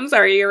 I'm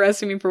sorry, you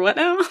arrested me for what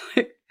now?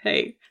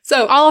 Hey.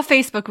 So all of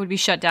Facebook would be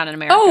shut down in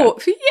America. Oh,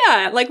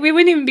 yeah. Like, we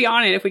wouldn't even be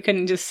on it if we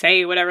couldn't just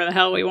say whatever the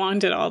hell we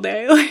wanted all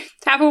day. Like,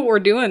 half of what we're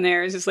doing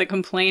there is just, like,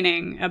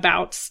 complaining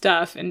about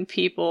stuff and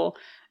people.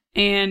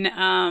 And,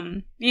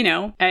 I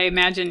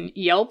imagine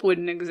Yelp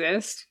wouldn't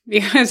exist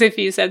because if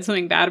you said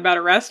something bad about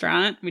a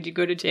restaurant, would you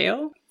go to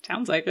jail?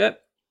 Sounds like it.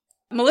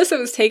 Melissa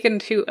was taken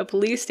to a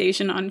police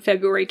station on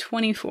February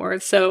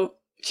 24th. So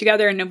she got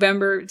there in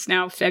November. It's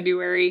now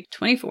February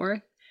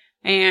 24th.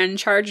 And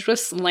charged with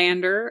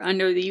slander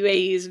under the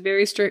UAE's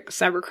very strict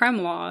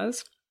cybercrime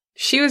laws.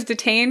 She was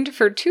detained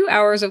for 2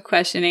 hours of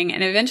questioning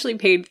and eventually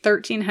paid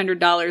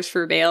 $1,300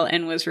 for bail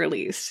and was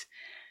released.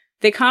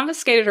 They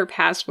confiscated her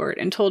passport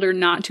and told her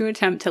not to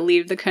attempt to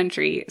leave the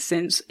country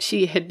since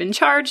she had been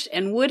charged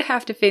and would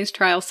have to face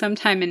trial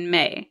sometime in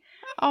May.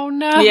 Oh,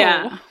 no.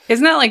 Yeah.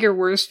 Isn't that like your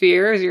worst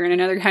fear is you're in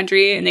another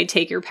country and they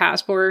take your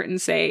passport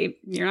and say,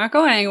 you're not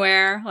going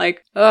anywhere?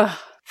 Like, ugh.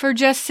 For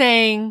just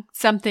saying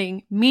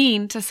something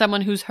mean to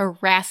someone who's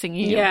harassing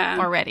you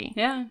already.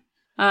 Yeah.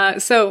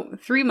 So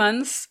 3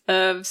 months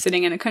of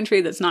sitting in a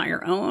country that's not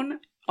your own,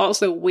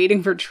 also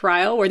waiting for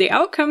trial, where the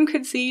outcome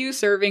could see you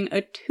serving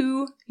a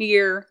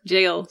 2-year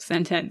jail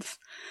sentence.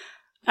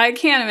 I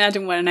can't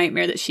imagine what a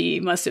nightmare that she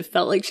must have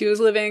felt like she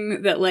was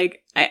living, that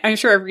like, I'm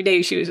sure every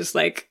day she was just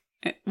like,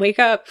 wake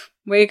up,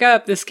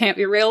 this can't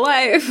be real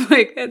life.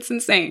 Like, it's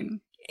insane.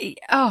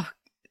 Oh,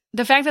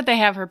 the fact that they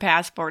have her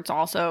passports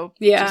also.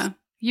 Yeah.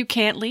 You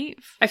can't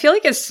leave. I feel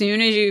like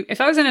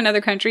if I was in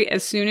another country,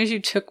 as soon as you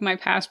took my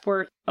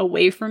passport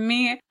away from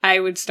me,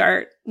 I would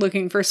start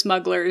looking for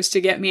smugglers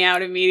to get me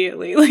out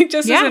immediately. Like,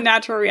 just as a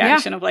natural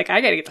reaction of like, I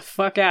gotta get the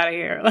fuck out of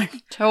here. Like,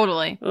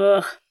 totally.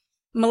 Ugh.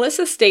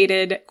 Melissa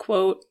stated,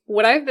 quote,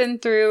 "What I've been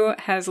through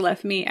has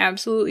left me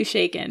absolutely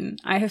shaken.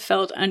 I have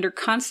felt under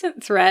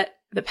constant threat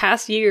the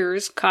past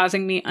years,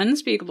 causing me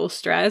unspeakable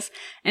stress,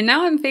 and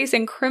now I'm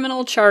facing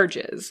criminal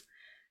charges."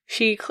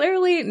 She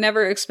clearly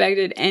never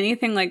expected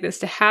anything like this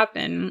to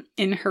happen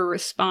in her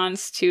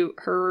response to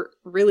her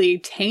really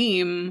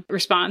tame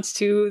response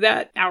to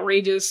that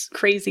outrageous,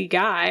 crazy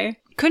guy.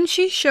 Couldn't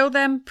she show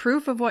them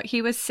proof of what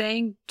he was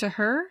saying to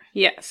her?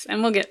 Yes,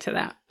 and we'll get to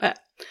that. But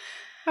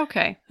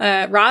okay.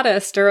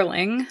 Radha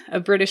Sterling, a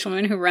British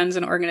woman who runs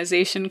an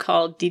organization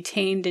called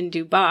Detained in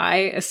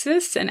Dubai,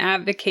 assists and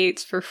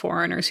advocates for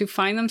foreigners who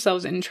find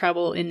themselves in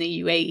trouble in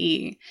the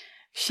UAE.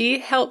 She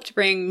helped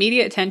bring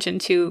media attention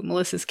to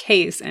Melissa's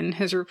case and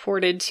has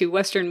reported to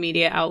Western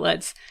media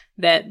outlets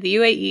that the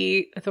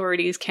UAE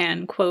authorities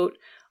can, quote,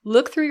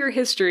 "look through your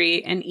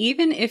history, and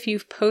even if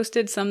you've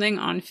posted something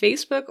on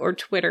Facebook or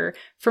Twitter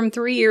from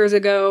 3 years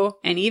ago,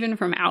 and even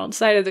from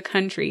outside of the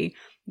country,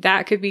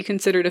 that could be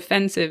considered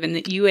offensive in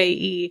the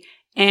UAE,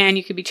 and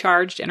you could be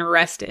charged and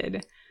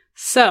arrested."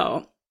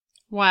 So,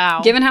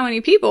 wow. Given how many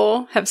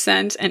people have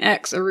sent an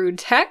ex a rude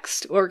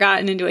text or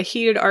gotten into a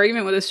heated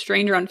argument with a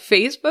stranger on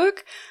Facebook,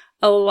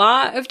 a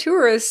lot of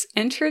tourists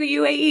enter the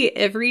UAE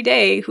every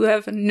day who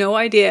have no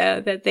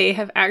idea that they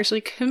have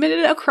actually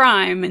committed a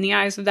crime in the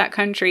eyes of that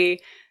country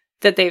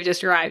that they've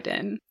just arrived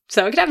in.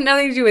 So it could have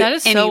nothing to do with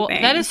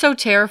anything. That is so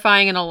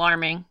terrifying and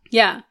alarming.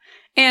 Yeah.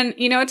 And,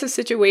 it's a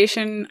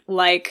situation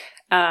like,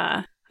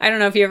 I don't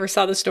know if you ever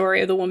saw the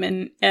story of the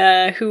woman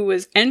who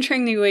was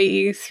entering the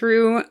UAE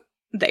through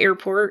the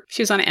airport.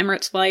 She was on an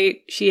Emirates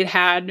flight. She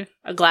had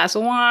a glass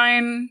of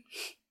wine,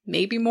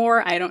 maybe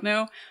more, I don't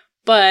know.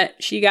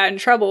 But she got in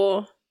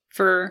trouble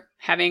for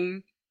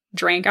having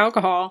drank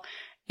alcohol.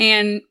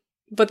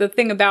 But the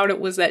thing about it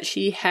was that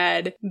she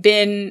had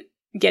been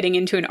getting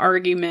into an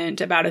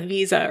argument about a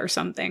visa or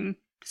something.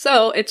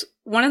 So it's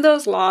one of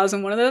those laws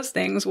and one of those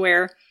things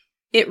where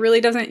it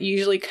really doesn't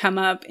usually come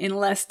up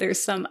unless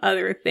there's some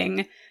other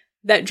thing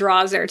that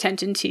draws their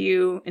attention to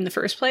you in the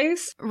first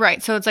place.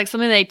 Right. So it's like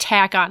something they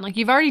tack on. Like,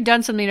 you've already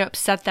done something to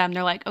upset them.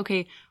 They're like,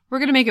 okay, we're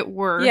going to make it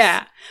worse.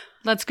 Yeah.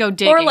 Let's go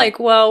digging. Or like,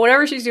 well,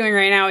 whatever she's doing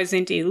right now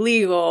isn't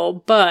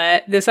illegal,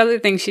 but this other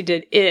thing she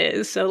did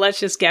is, so let's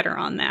just get her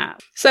on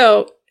that.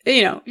 So,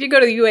 if you go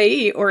to the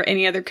UAE or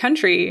any other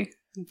country,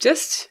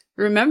 just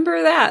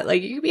remember that.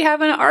 Like, you could be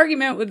having an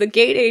argument with the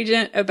gate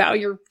agent about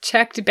your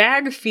checked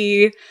bag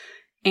fee,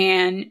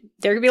 and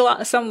there could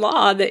be some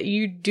law that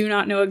you do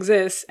not know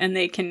exists, and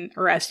they can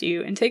arrest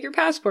you and take your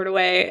passport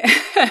away.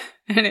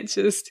 And it's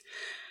just,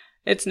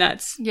 It's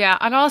nuts. Yeah,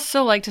 I'd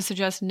also like to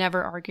suggest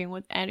never arguing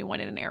with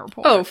anyone in an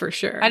airport. Oh, for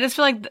sure. I just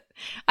feel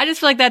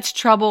like that's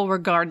trouble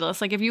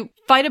regardless. Like if you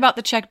fight about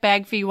the checked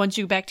bag fee once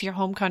you get back to your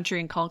home country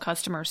and call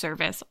customer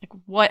service, like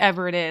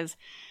whatever it is.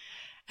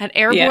 An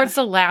airport's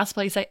the last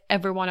place I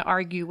ever want to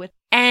argue with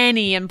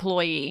any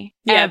employee.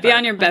 Yeah, ever. be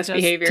on your best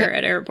behavior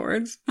at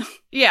airports.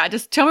 Yeah,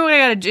 just tell me what I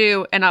gotta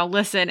do and I'll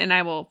listen and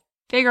I will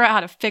figure out how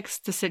to fix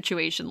the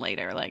situation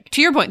later. Like,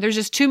 to your point, there's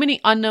just too many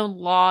unknown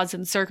laws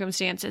and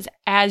circumstances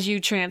as you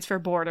transfer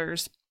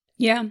borders.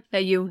 Yeah.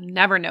 That you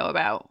never know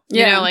about.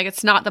 Yeah. You know, like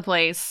it's not the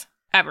place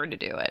ever to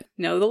do it.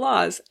 Know the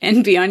laws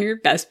and be on your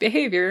best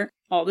behavior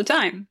all the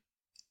time.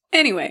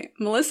 Anyway,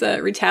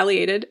 Melissa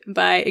retaliated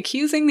by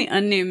accusing the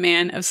unnamed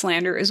man of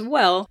slander as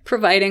well,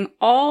 providing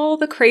all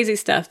the crazy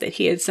stuff that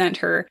he had sent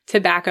her to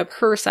back up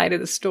her side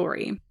of the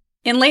story.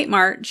 In late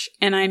March,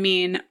 and I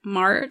mean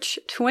March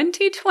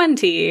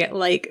 2020,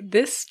 like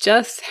this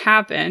just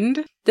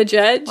happened, the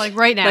judge... Like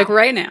right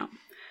now.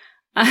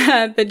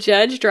 The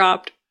judge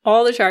dropped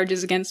all the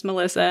charges against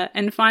Melissa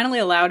and finally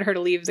allowed her to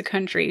leave the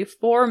country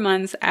 4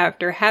 months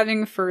after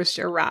having first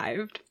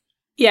arrived.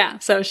 Yeah,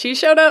 so she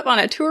showed up on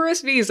a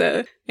tourist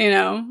visa,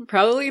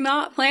 probably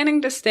not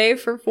planning to stay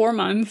for 4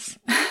 months.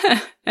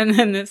 And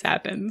then this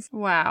happens.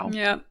 Wow.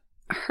 Yep.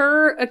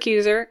 Her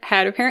accuser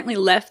had apparently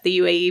left the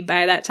UAE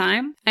by that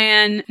time,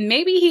 and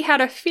maybe he had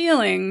a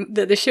feeling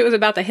that the shit was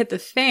about to hit the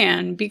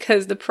fan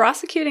because the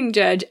prosecuting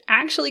judge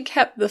actually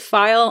kept the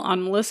file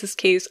on Melissa's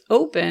case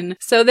open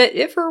so that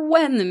if or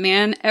when the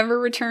man ever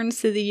returns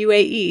to the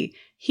UAE,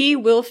 he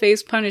will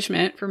face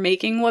punishment for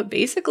making what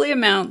basically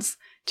amounts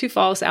to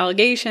false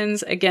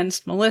allegations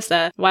against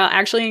Melissa while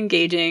actually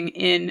engaging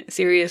in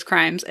serious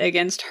crimes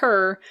against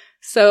her.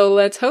 So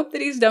let's hope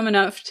that he's dumb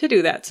enough to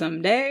do that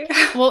someday.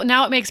 Well,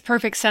 now it makes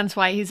perfect sense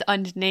why he's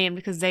unnamed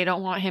because they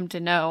don't want him to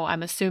know,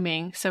 I'm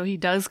assuming. So he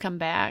does come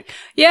back.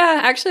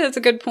 Yeah, actually, that's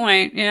a good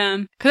point. Yeah.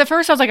 Because at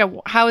first I was like,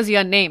 how is he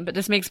unnamed? But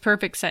this makes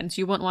perfect sense.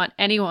 You wouldn't want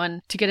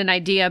anyone to get an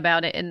idea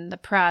about it in the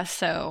press.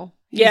 So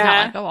he's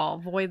not like, I'll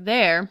avoid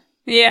there.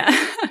 Yeah.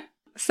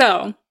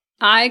 So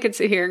I could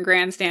sit here and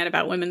grandstand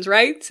about women's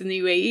rights in the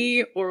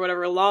UAE or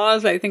whatever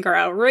laws I think are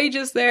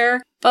outrageous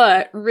there.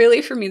 But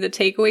really, for me, the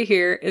takeaway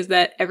here is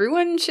that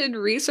everyone should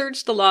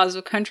research the laws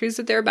of countries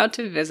that they're about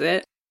to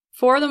visit.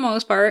 For the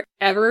most part,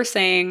 ever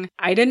saying,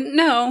 I didn't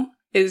know,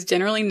 is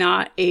generally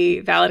not a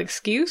valid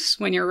excuse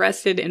when you're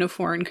arrested in a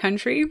foreign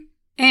country.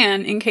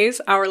 And in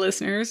case our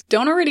listeners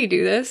don't already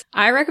do this,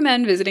 I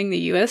recommend visiting the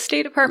U.S.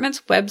 State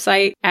Department's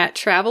website at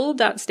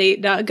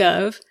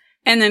travel.state.gov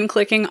and then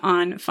clicking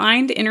on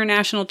Find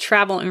International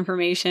Travel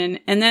Information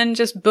and then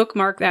just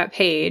bookmark that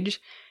page.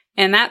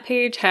 And that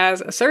page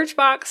has a search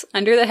box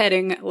under the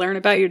heading Learn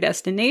About Your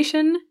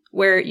Destination,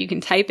 where you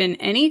can type in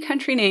any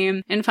country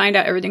name and find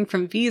out everything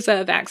from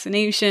visa,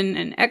 vaccination,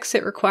 and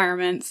exit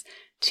requirements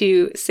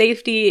to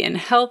safety and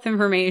health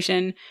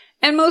information,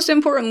 and most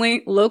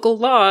importantly, local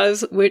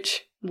laws,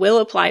 which will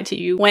apply to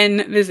you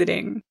when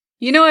visiting.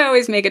 You know, I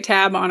always make a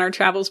tab on our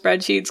travel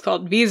spreadsheets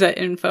called Visa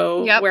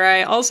Info, where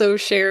I also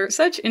share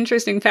such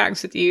interesting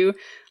facts with you,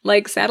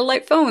 like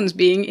satellite phones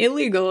being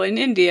illegal in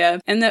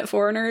India, and that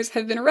foreigners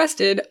have been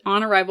arrested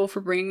on arrival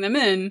for bringing them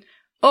in,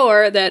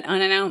 or that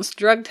unannounced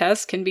drug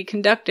tests can be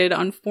conducted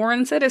on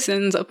foreign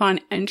citizens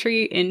upon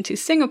entry into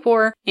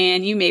Singapore,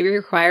 and you may be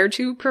required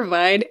to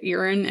provide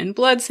urine and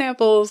blood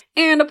samples,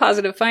 and a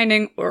positive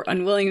finding or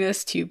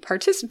unwillingness to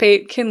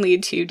participate can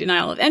lead to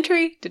denial of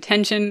entry,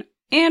 detention,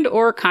 and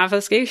or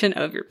confiscation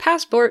of your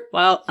passport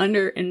while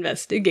under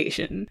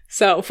investigation.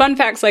 So fun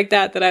facts like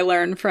that I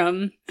learned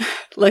from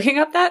looking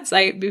up that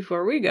site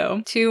before we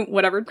go to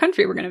whatever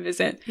country we're going to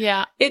visit.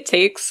 Yeah. It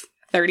takes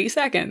 30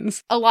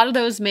 seconds. A lot of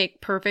those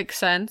make perfect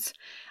sense.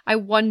 I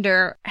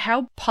wonder,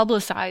 how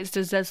publicized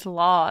is this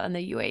law in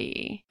the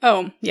UAE?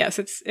 Oh, yes,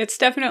 it's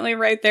definitely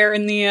right there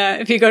in the,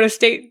 if you go to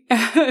state...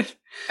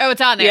 Oh,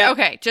 it's on there. Yep.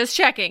 Okay, just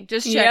checking.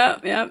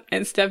 Yep.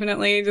 It's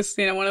definitely just,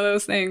 one of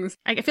those things.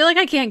 I feel like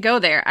I can't go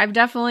there. I've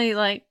definitely,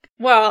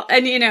 Well,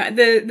 and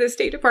the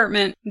State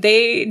Department,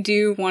 they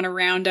do want to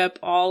round up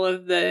all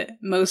of the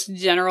most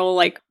general,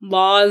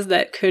 laws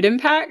that could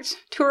impact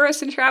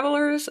tourists and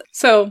travelers.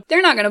 So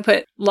they're not going to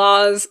put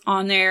laws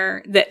on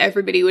there that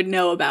everybody would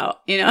know about,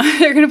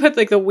 They're going to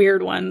put, the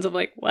weird ones of,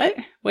 what?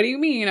 What do you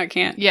mean I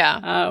can't?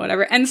 Yeah.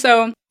 Whatever. And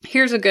so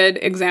here's a good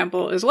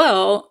example as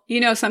well.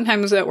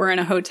 Sometimes that we're in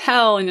a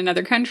hotel in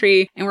another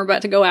country and we're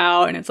about to go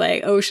out and it's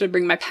like, oh, should I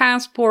bring my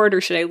passport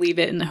or should I leave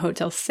it in the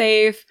hotel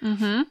safe?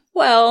 Mm-hmm.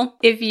 Well,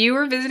 if you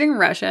were visiting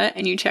Russia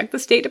and you check the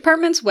State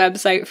Department's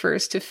website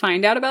first to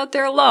find out about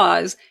their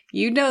laws,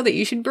 you know that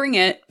you should bring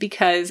it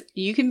because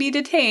you can be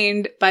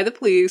detained by the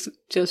police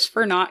just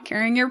for not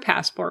carrying your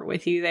passport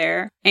with you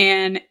there.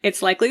 And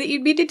it's likely that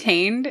you'd be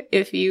detained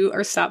if you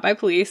are stopped by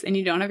police and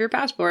you don't have your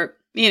passport,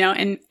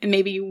 and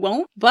maybe you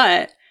won't,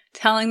 but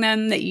telling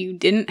them that you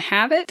didn't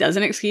have it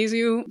doesn't excuse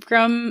you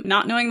from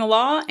not knowing the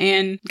law,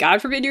 and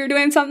God forbid you're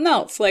doing something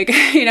else.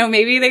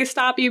 Maybe they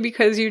stop you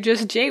because you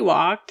just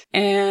jaywalked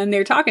and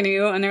they're talking to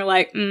you and they're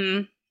like,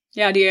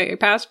 Yeah, do you get your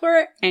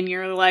passport? And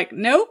you're like,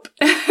 nope.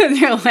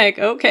 They're like,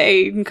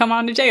 okay, you can come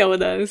on to jail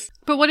with us.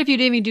 But what if you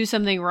didn't even do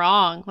something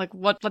wrong? Like,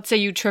 let's say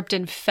you tripped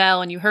and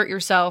fell and you hurt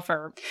yourself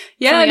or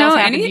something else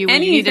happened to you.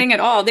 Anything at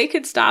all. They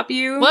could stop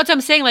you. Well, that's what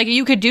I'm saying. Like,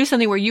 you could do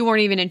something where you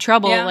weren't even in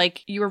trouble. Yeah.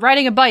 Like, you were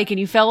riding a bike and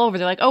you fell over.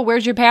 They're like, oh,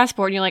 where's your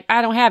passport? And you're like,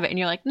 I don't have it. And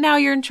you're like, now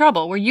you're in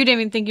trouble, where you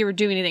didn't even think you were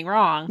doing anything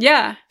wrong.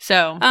 Yeah.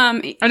 So,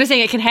 I'm just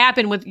saying it can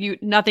happen with you,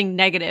 nothing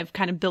negative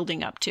kind of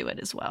building up to it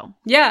as well.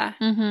 Yeah.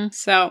 Mm-hmm.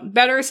 So,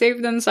 better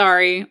safe than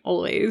sorry,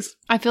 always.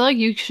 I feel like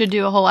you should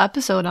do a whole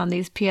episode on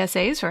these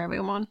PSAs for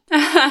everyone.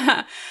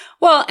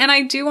 Well, and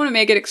I do want to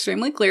make it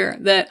extremely clear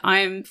that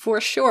I'm for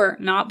sure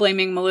not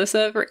blaming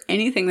Melissa for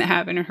anything that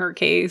happened in her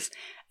case.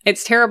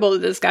 It's terrible that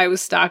this guy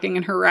was stalking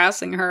and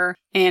harassing her,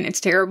 and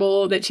it's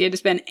terrible that she had to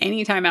spend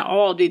any time at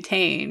all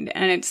detained,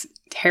 and it's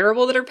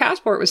terrible that her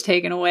passport was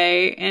taken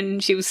away,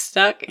 and she was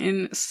stuck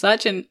in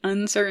such an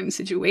uncertain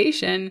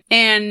situation.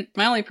 And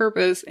my only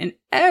purpose in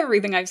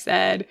everything I've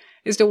said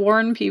is to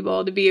warn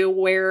people to be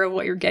aware of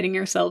what you're getting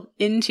yourself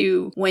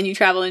into when you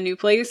travel in new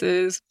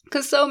places.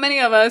 Because so many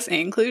of us,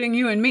 including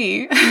you and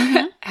me,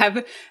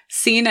 have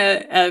seen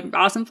a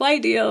awesome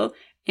flight deal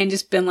and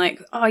just been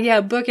like, oh yeah,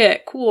 book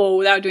it, cool,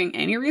 without doing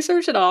any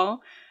research at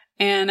all.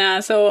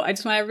 And so I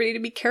just want everybody to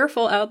be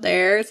careful out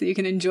there so you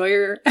can enjoy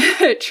your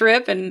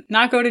trip and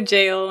not go to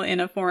jail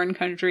in a foreign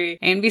country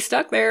and be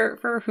stuck there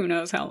for who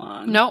knows how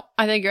long. No,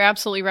 I think you're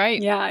absolutely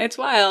right. Yeah, it's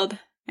wild.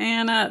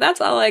 And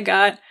that's all I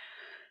got.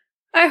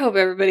 I hope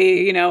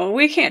everybody,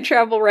 we can't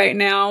travel right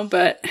now,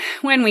 but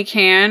when we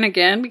can,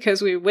 again,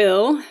 because we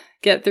will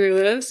get through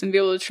this and be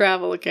able to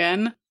travel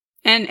again.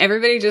 And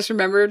everybody just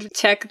remember to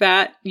check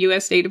that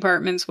U.S. State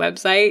Department's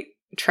website,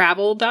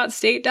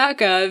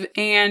 travel.state.gov,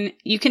 and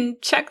you can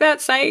check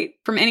that site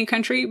from any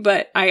country,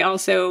 but I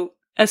also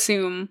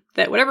assume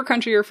that whatever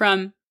country you're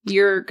from,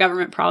 your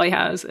government probably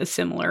has a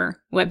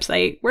similar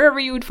website.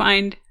 Wherever you would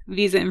find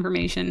visa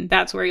information,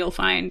 that's where you'll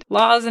find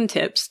laws and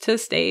tips to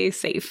stay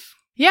safe.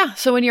 Yeah,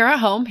 so when you're at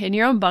home, in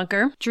your own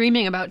bunker,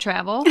 dreaming about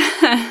travel,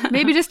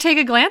 maybe just take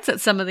a glance at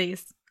some of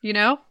these,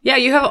 Yeah,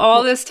 you have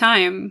all this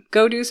time.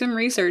 Go do some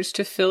research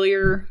to fill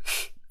your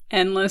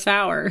endless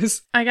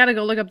hours. I gotta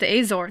go look up the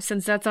Azores,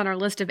 since that's on our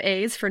list of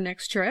A's for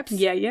next trips.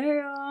 Yeah.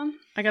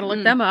 I gotta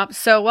look them up.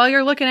 So while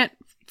you're looking at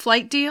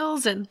flight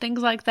deals and things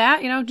like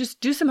that,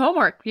 just do some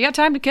homework. You got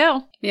time to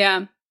kill.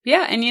 Yeah,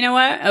 and you know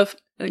what?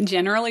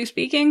 Generally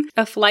speaking,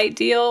 a flight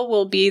deal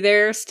will be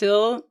there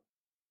still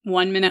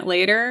 1 minute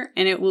later,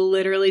 and it will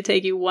literally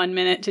take you 1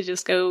 minute to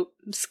just go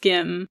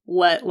skim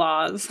what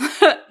laws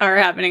are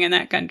happening in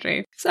that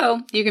country. So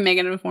you can make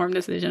an informed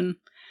decision.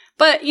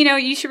 But,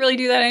 you should really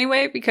do that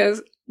anyway,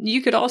 because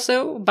you could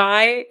also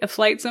buy a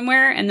flight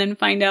somewhere and then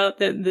find out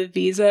that the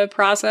visa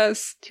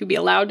process to be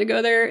allowed to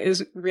go there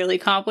is really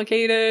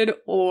complicated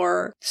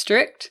or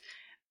strict.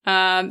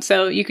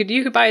 So you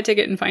could buy a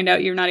ticket and find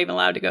out you're not even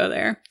allowed to go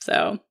there.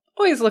 So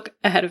always look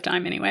ahead of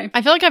time anyway.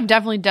 I feel like I've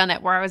definitely done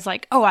it where I was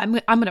like, oh, I'm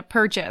going to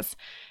purchase.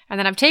 And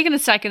then I've taken a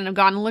second and I've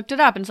gone and looked it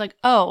up. And it's like,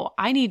 oh,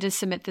 I need to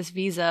submit this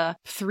visa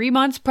 3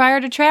 months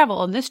prior to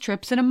travel. And this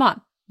trip's in a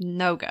month.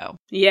 No go.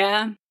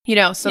 Yeah.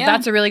 So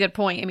that's a really good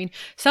point. I mean,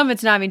 some of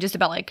it's not even just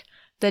about like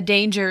the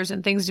dangers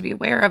and things to be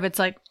aware of. It's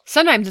like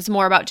sometimes it's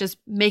more about just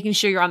making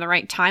sure you're on the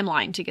right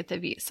timeline to get the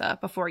visa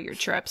before your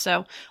trip.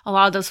 So a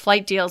lot of those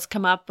flight deals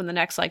come up in the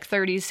next like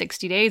 30,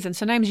 60 days. And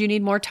sometimes you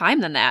need more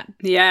time than that.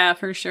 Yeah,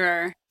 for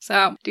sure.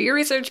 So do your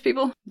research,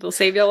 people. They'll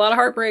save you a lot of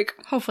heartbreak.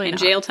 Hopefully and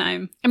not. Jail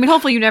time. I mean,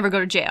 hopefully you never go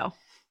to jail.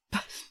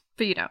 But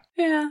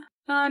Yeah.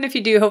 And if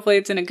you do, hopefully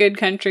it's in a good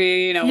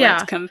country, where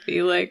it's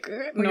comfy, like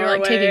Norway. You're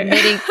like taking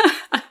knitting.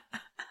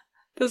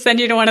 They'll send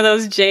you to one of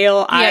those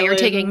jail islands. Yeah, you're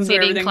taking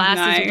knitting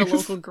classes with the nice.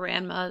 local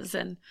grandmas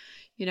and,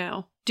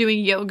 doing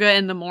yoga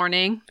in the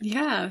morning.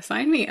 Yeah,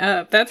 sign me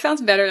up. That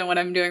sounds better than what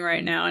I'm doing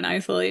right now in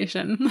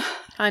isolation.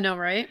 I know,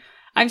 right?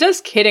 I'm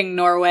just kidding,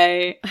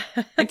 Norway.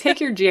 I take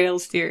your jail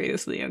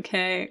seriously,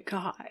 okay?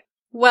 God.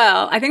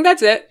 Well, I think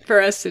that's it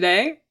for us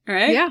today,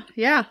 right?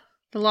 Yeah.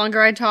 The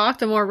longer I talk,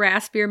 the more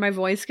raspier my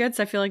voice gets.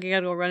 I feel like I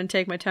gotta go run and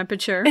take my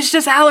temperature. It's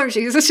just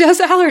allergies.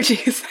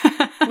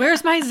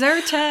 Where's my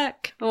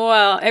Zyrtec?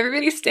 Well,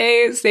 everybody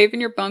stay safe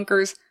in your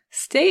bunkers.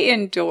 Stay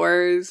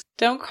indoors.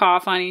 Don't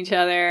cough on each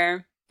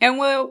other. And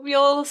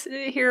you'll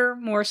hear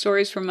more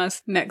stories from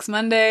us next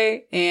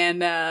Monday.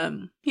 And,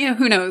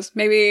 who knows?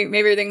 Maybe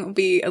everything will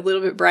be a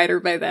little bit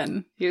brighter by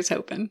then. Here's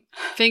hoping.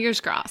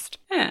 Fingers crossed.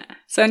 Yeah.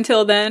 So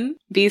until then,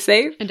 be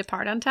safe. And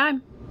depart on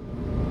time.